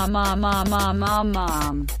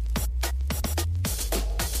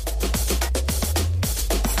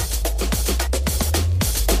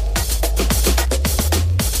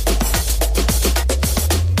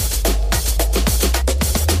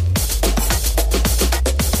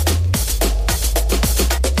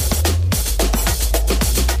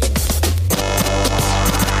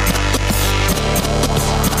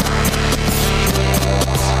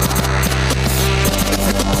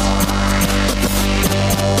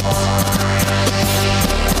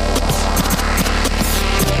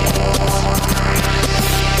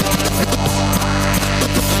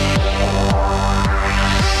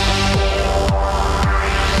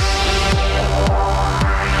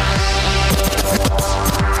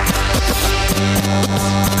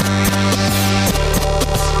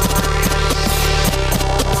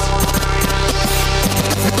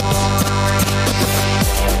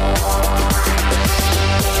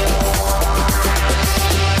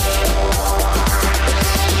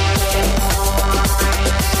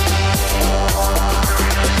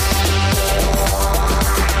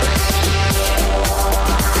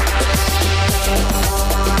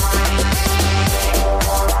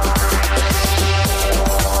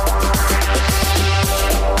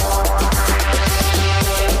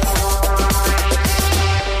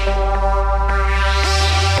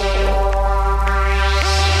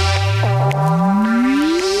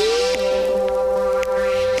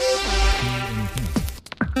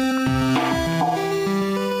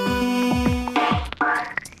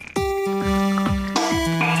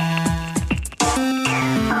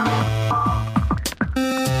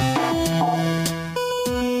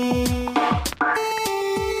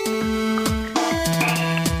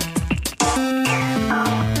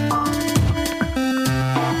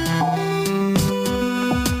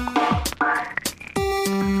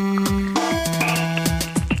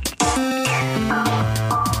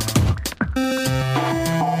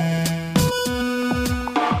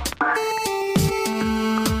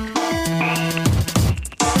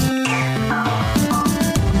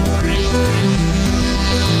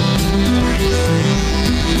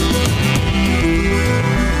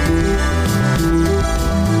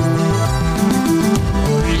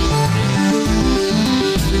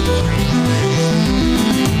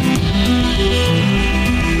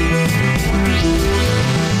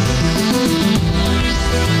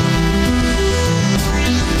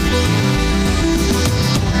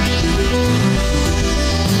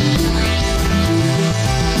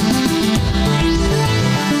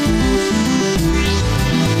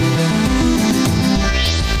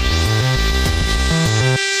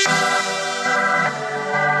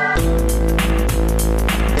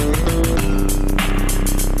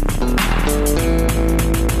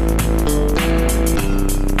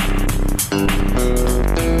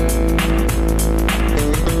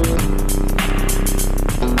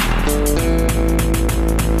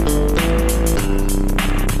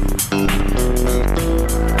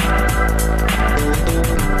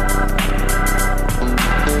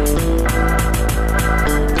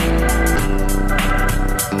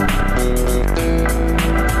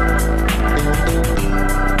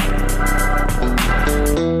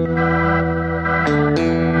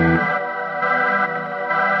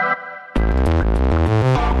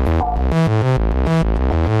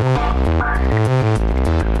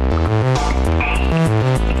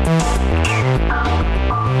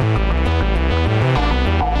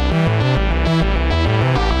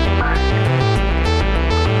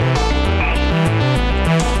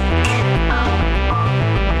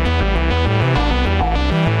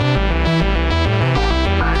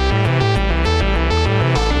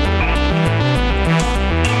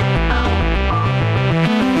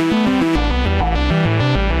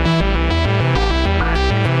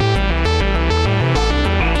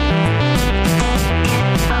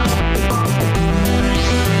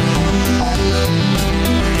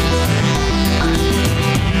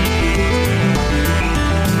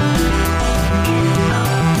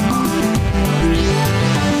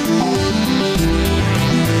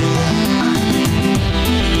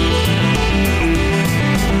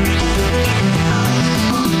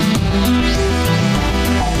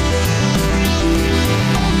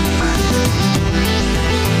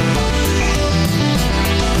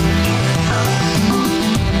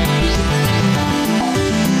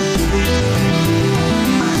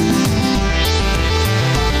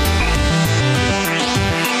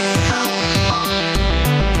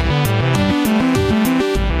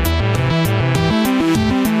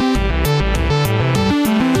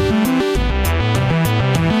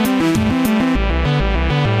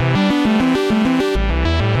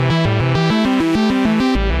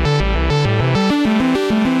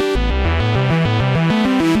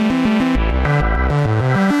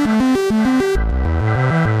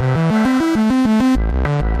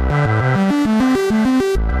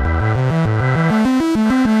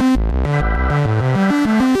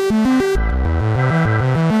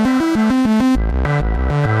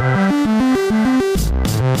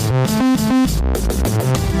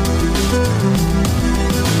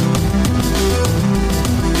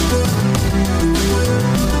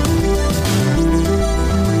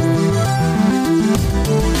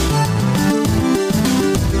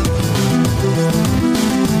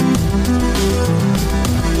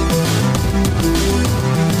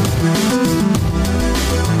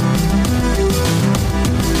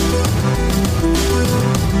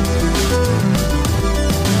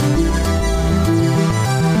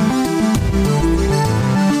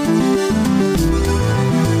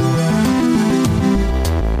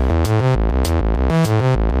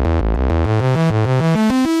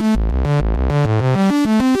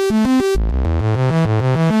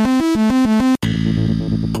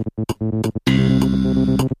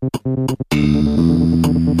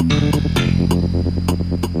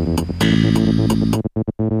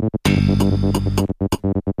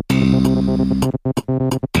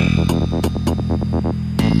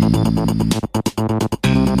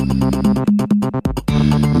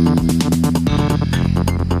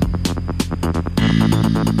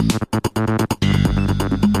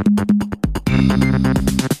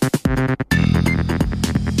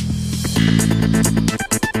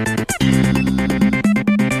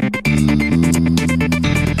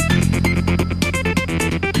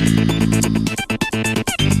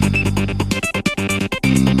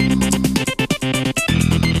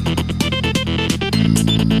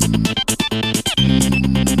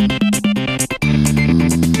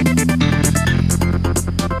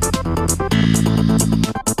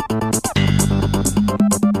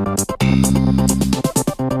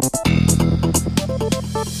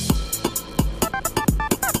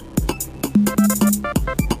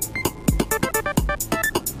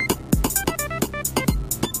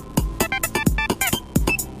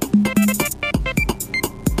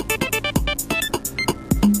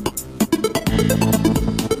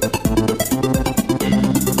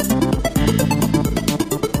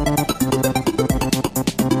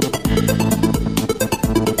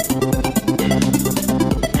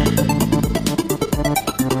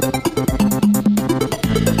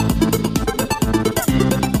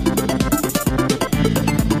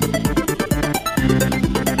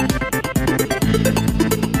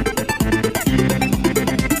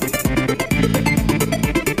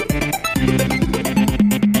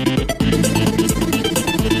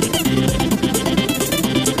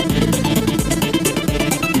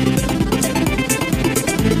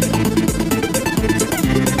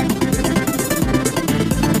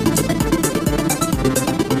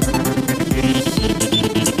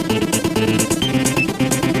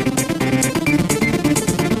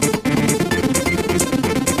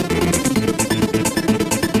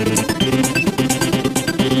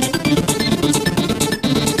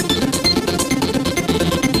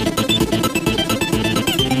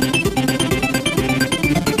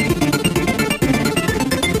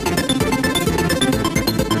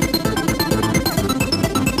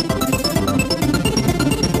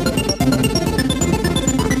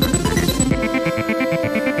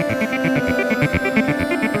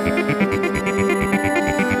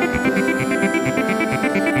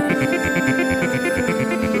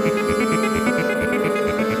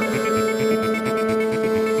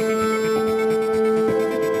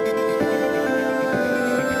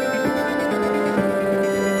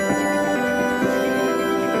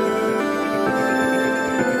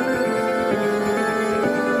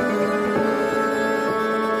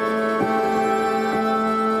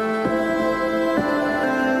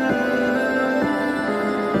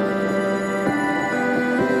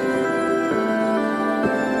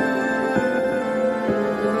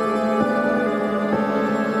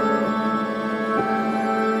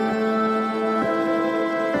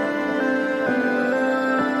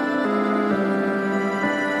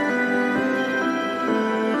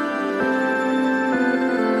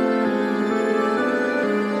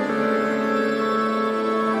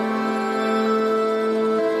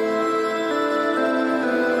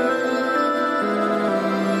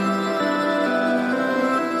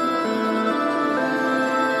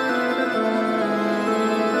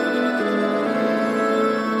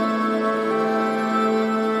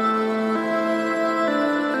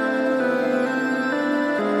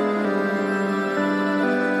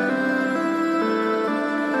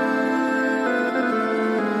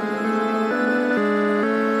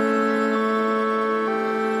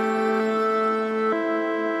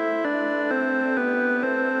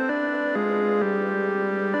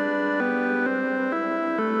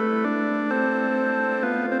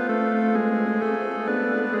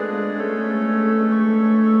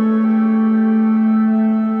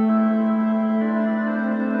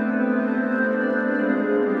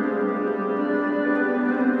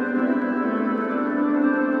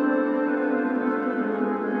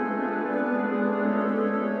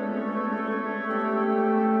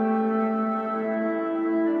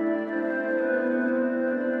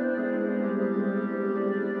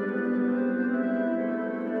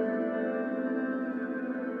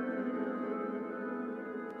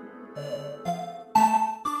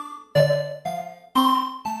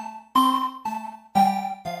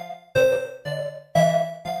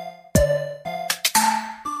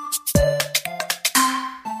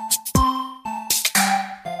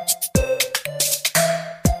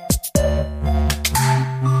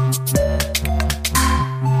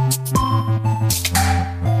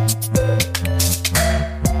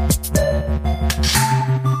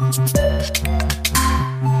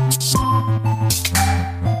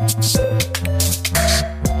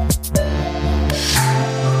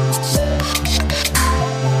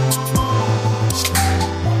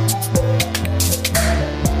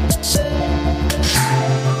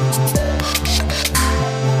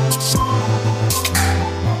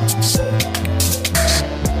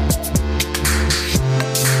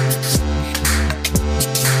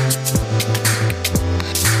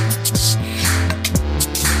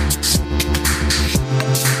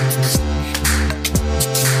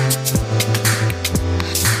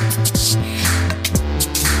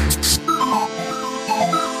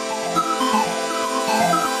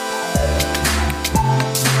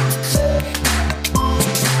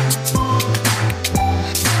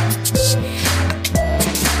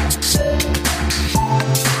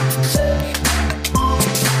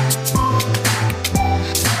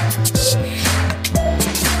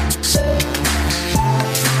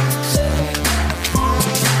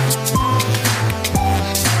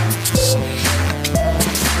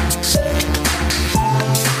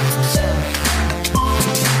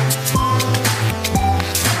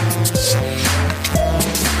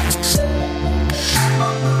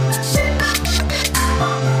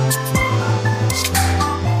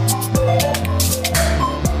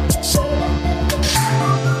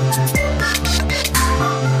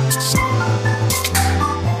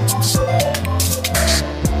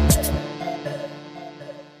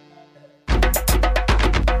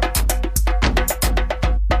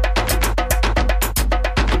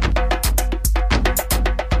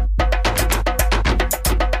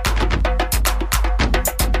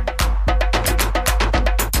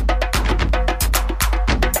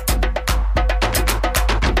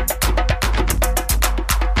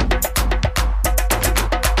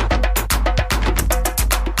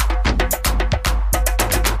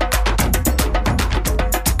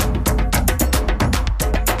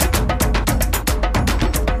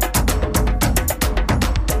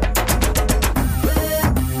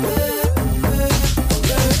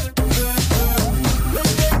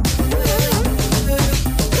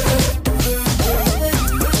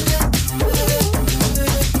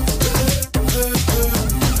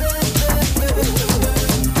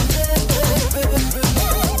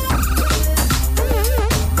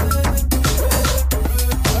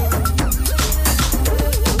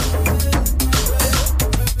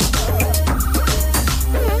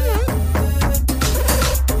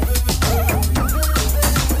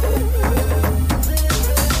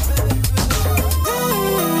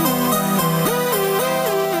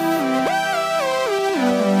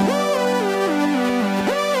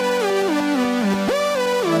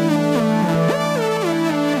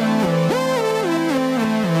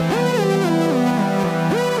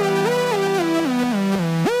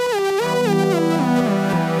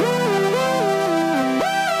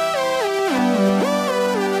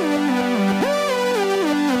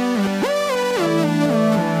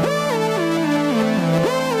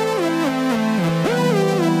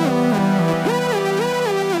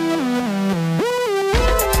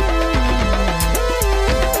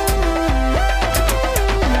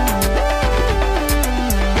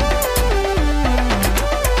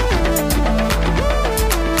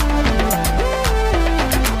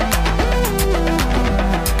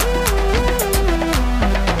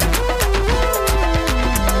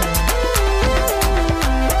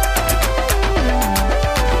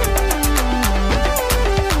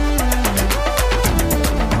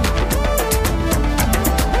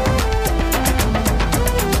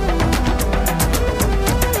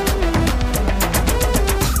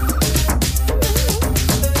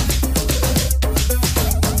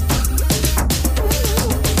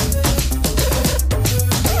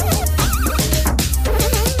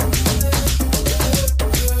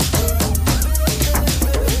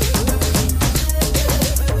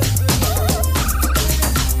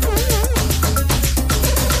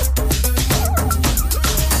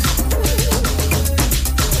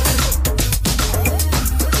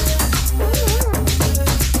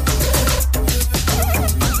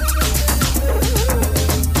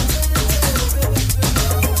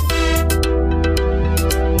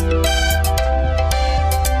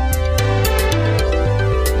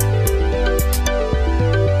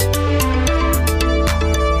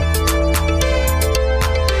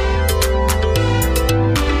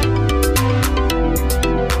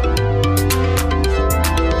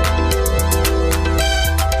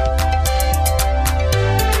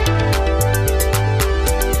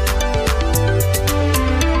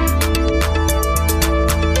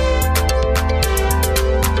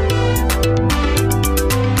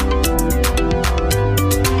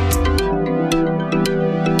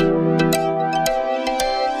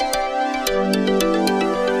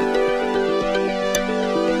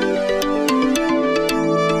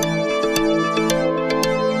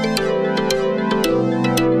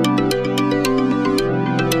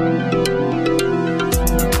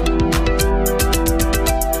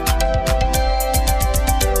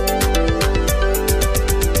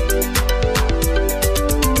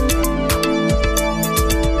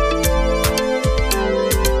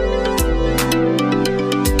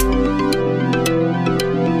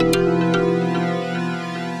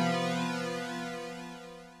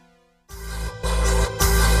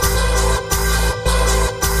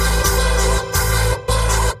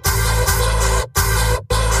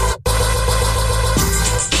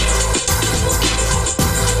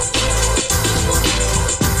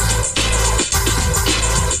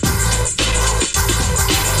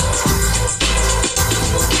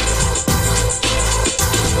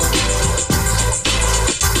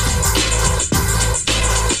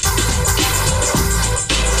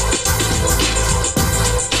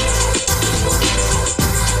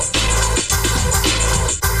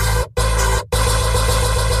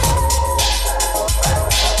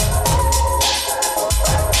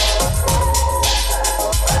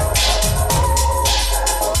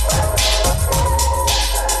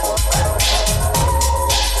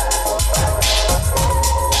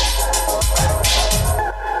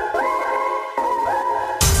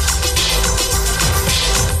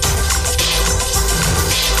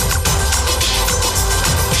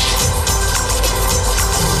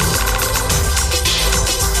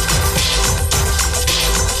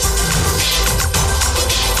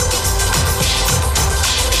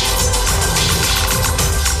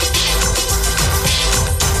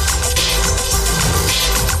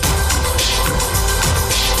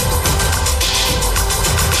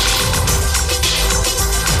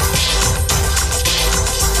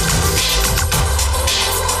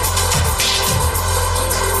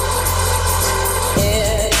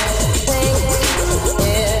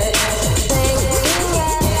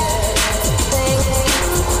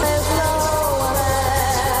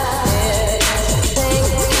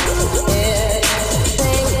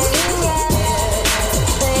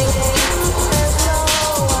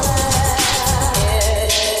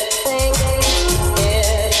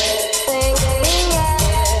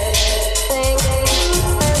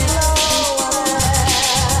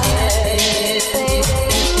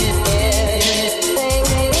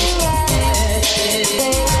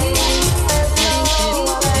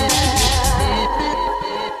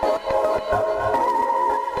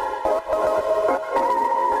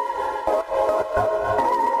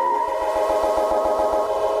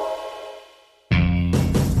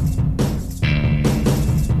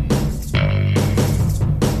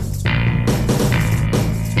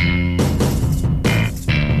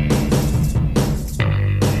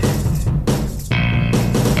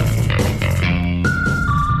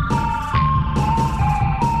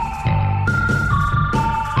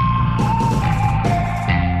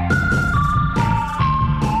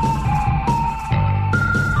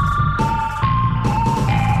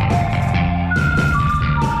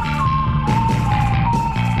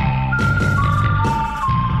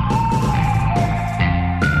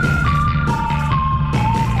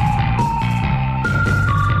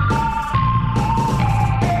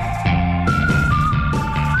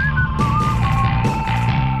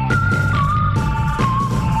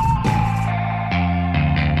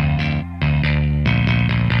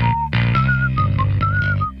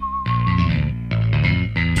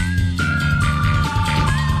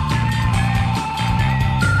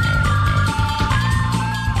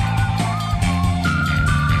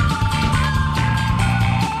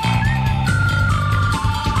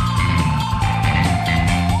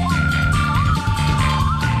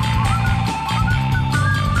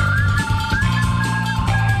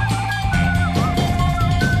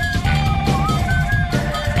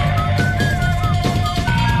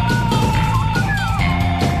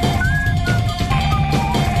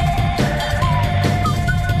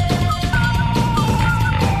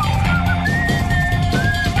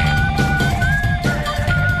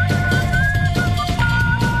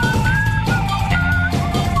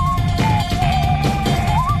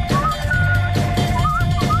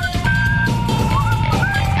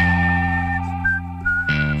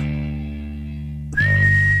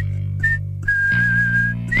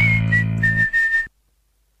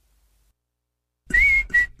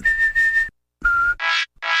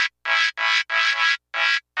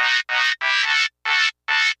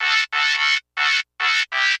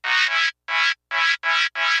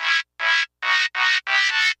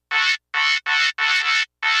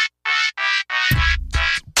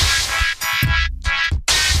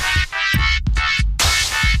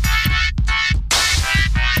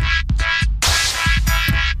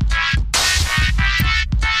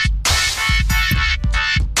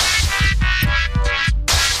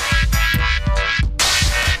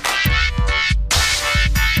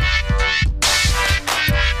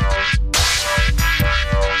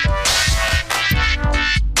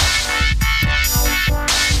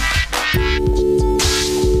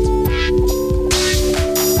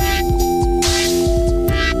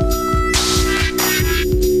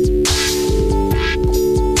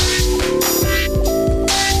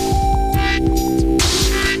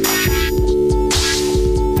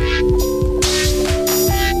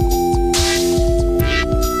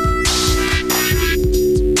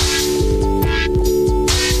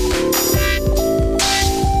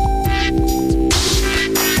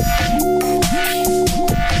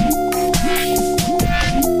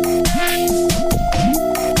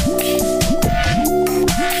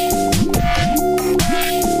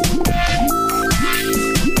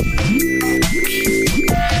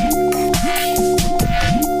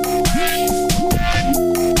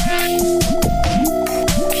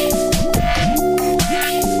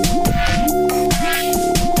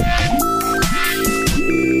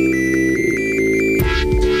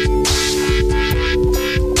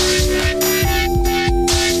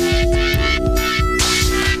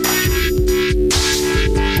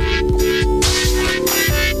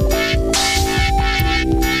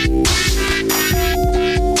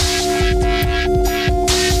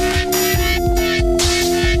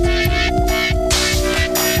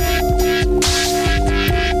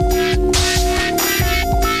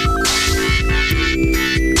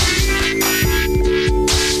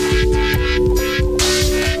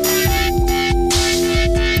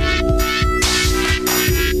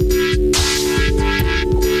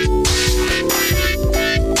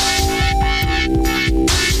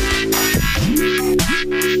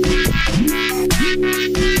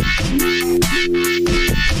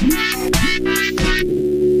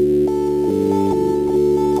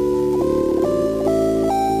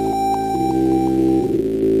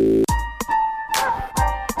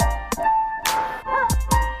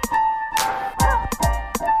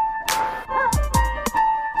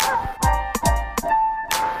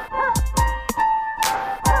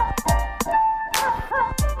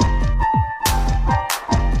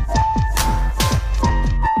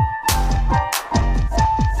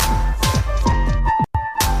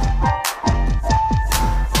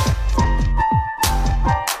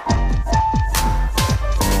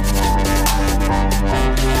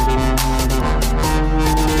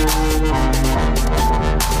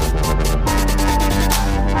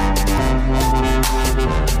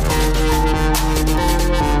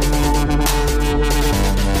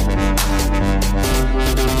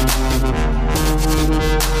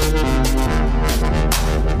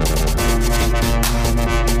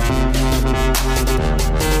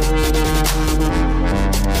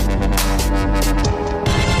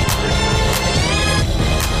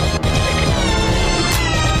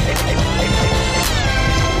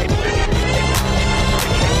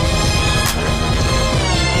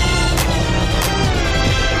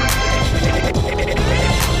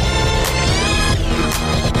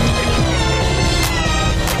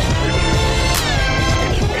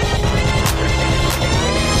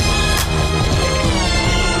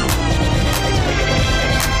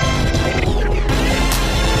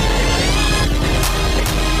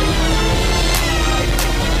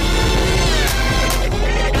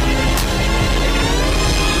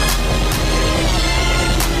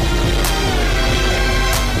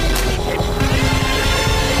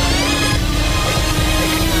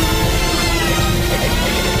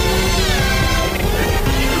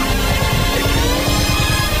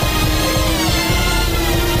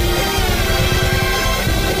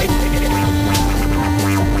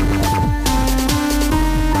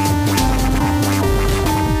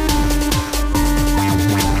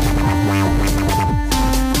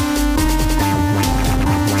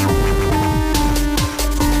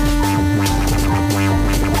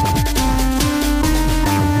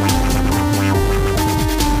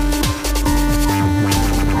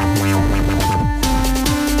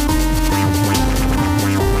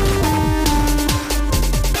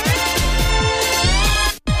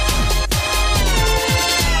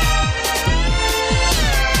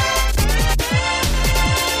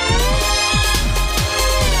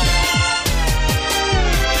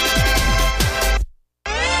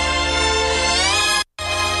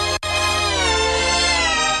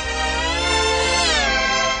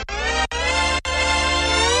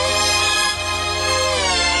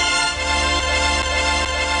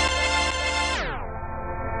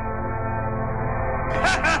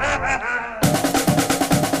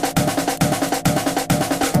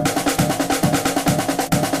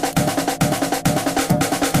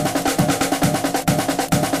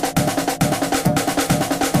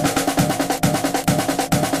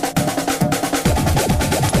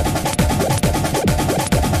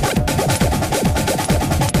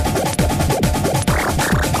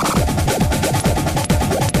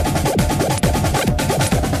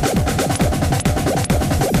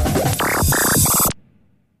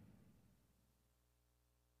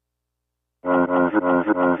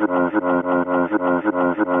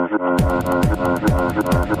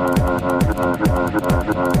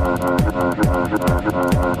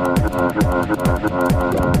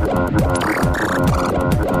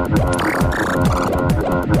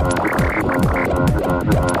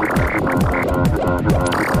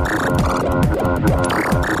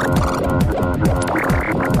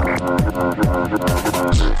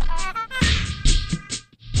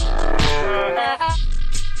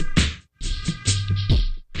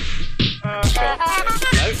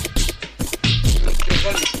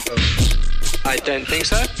 I don't think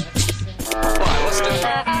so. Why? What's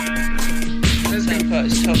different? It didn't sound quite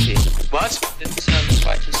as toppy. What? It didn't sound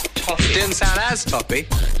quite as toppy. It didn't sound as toppy.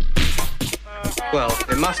 Well,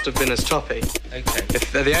 it must have been as toppy. Okay.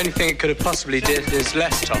 If the only thing it could have possibly did is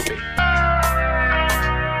less toppy.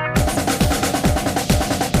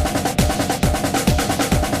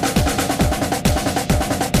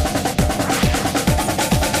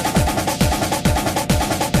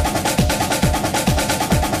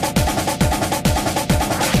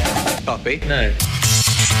 Toppy? No.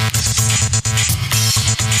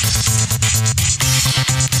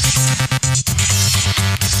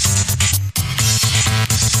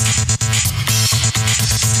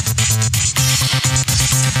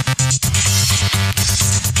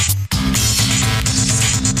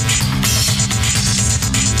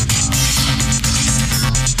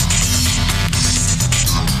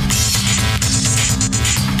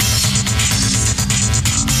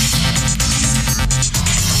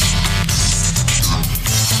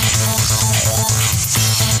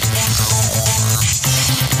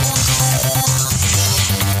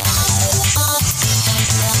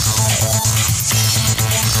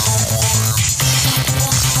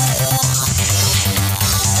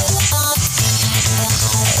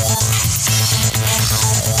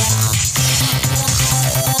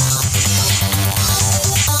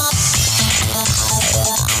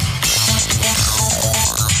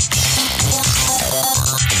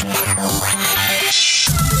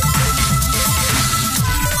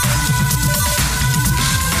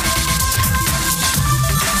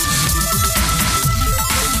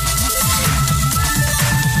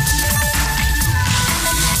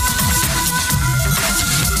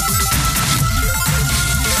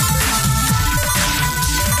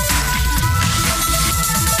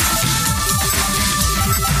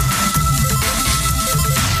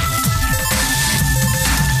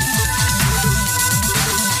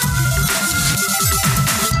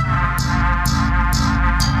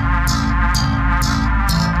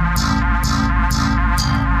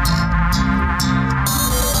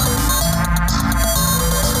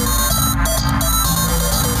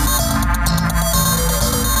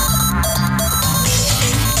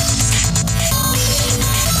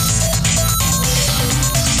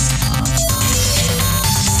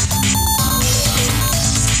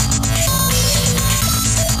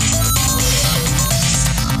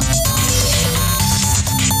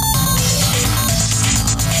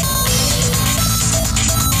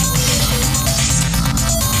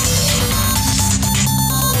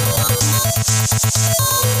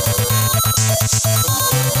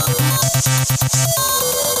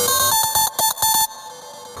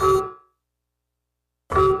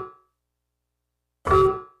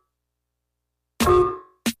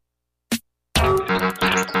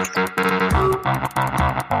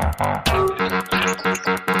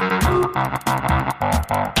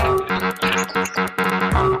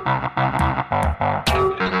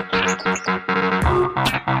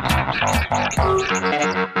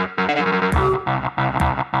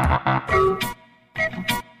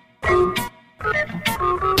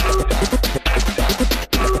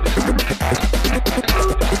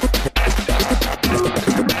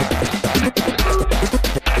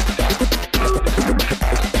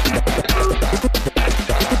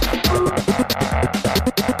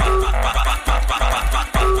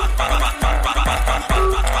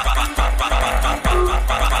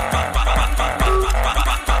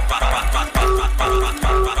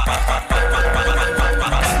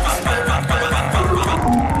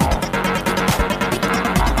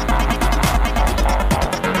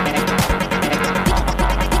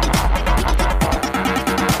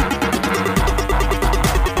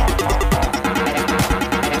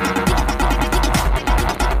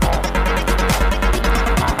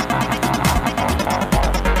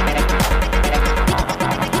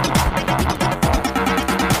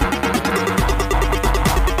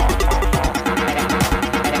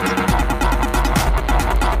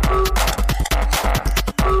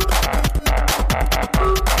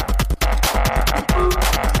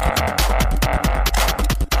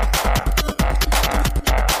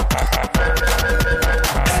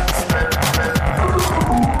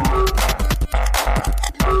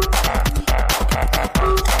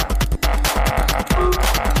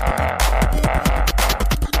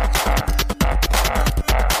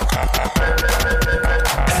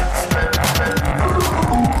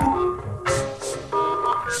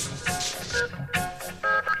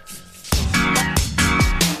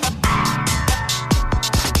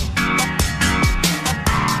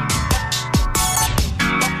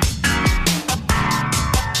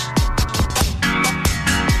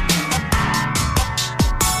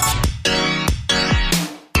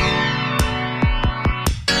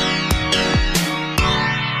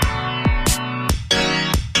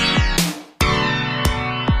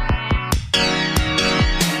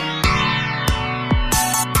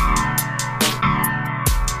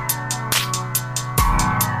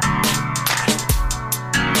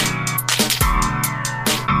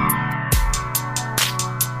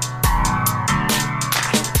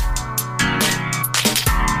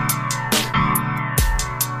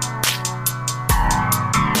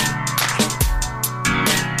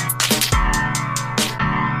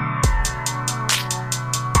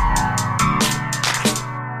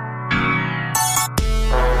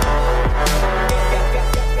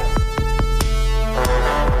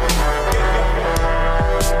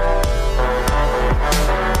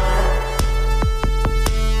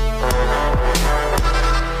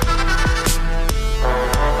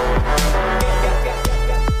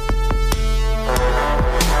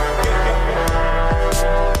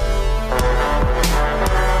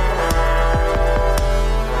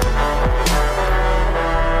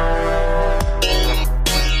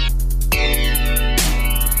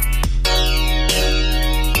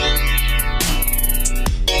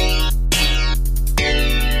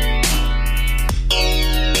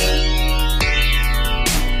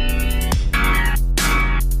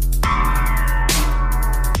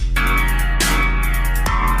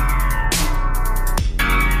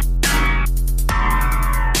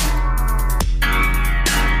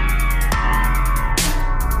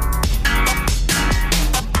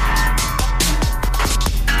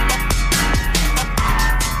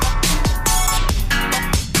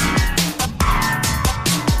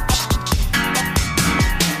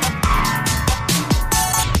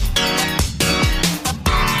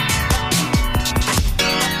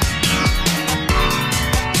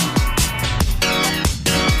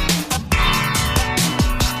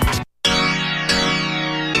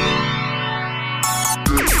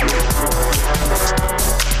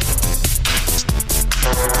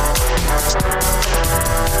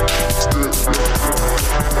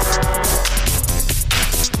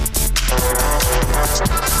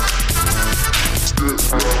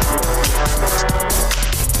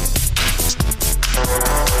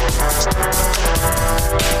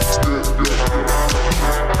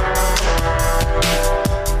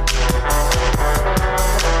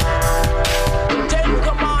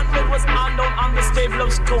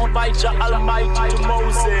 Elijah Almighty to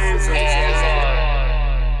Moses.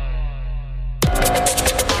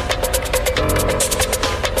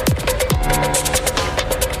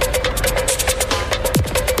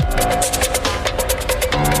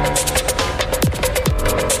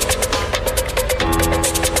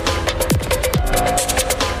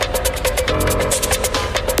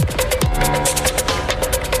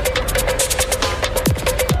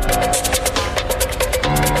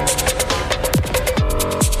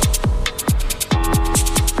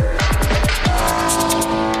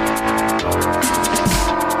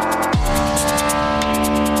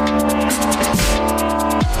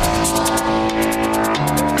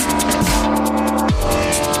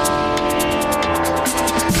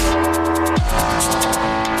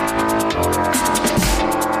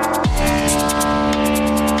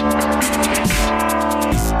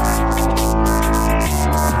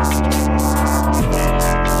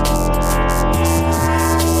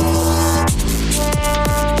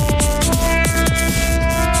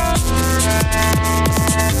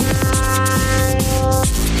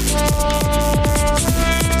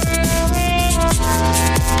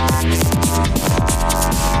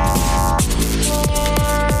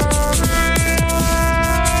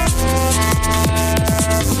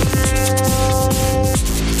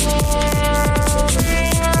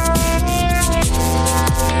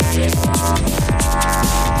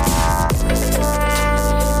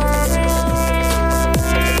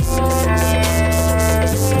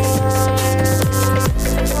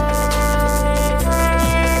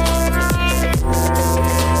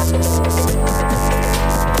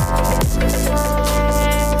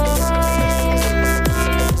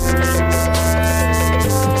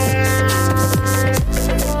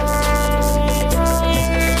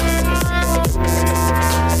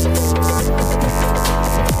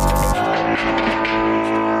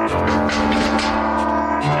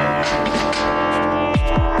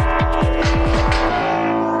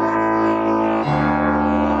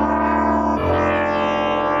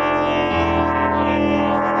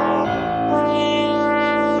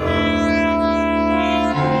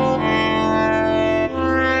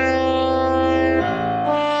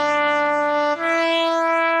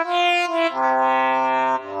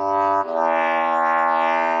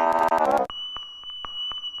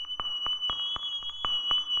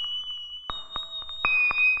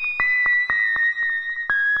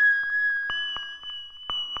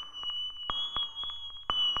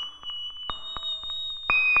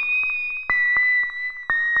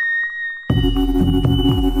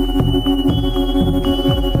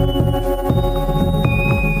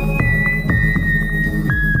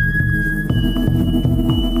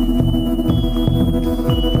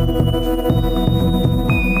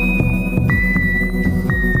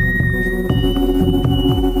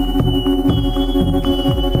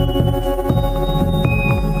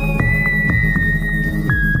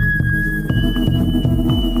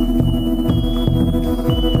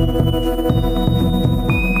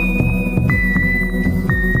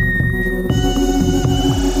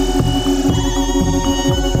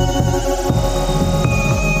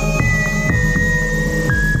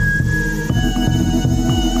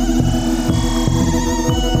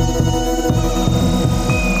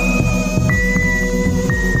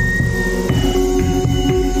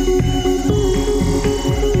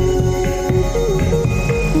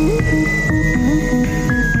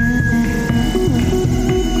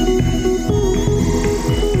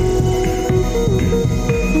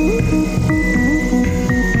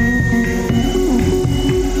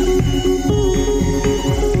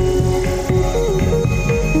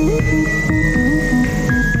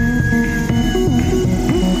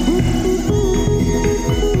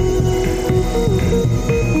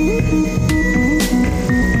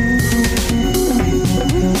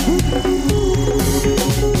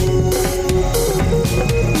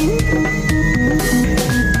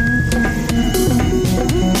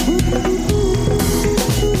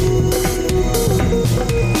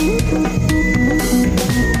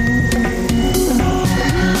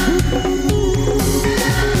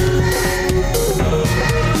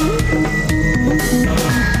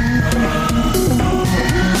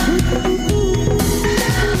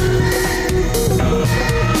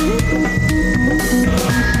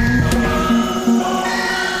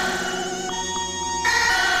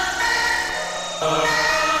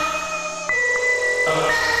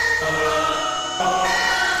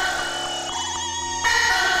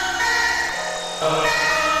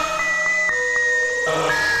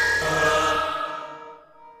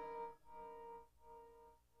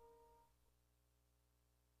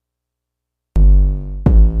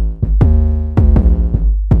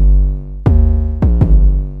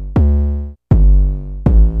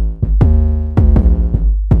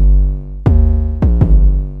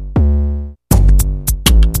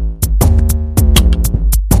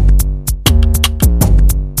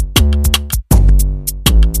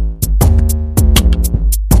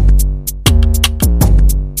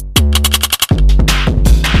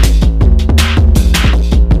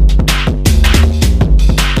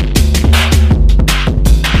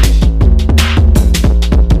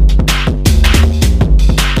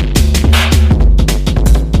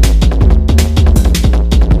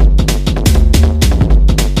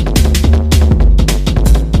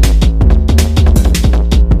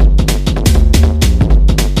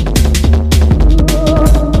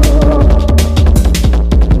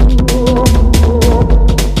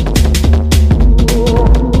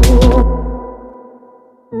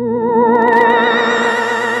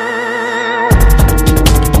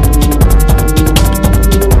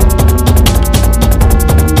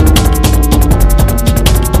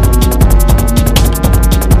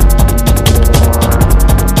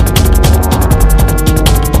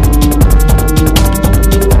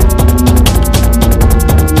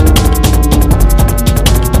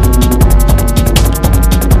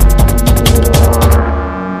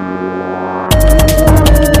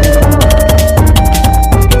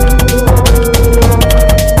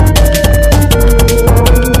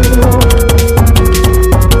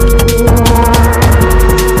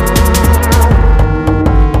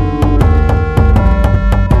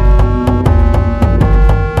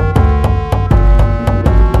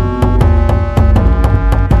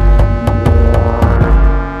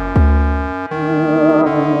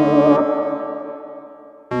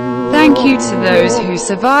 to those who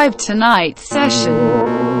survived tonight's session.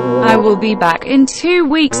 I will be back in 2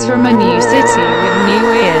 weeks from a new city with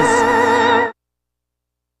new ears.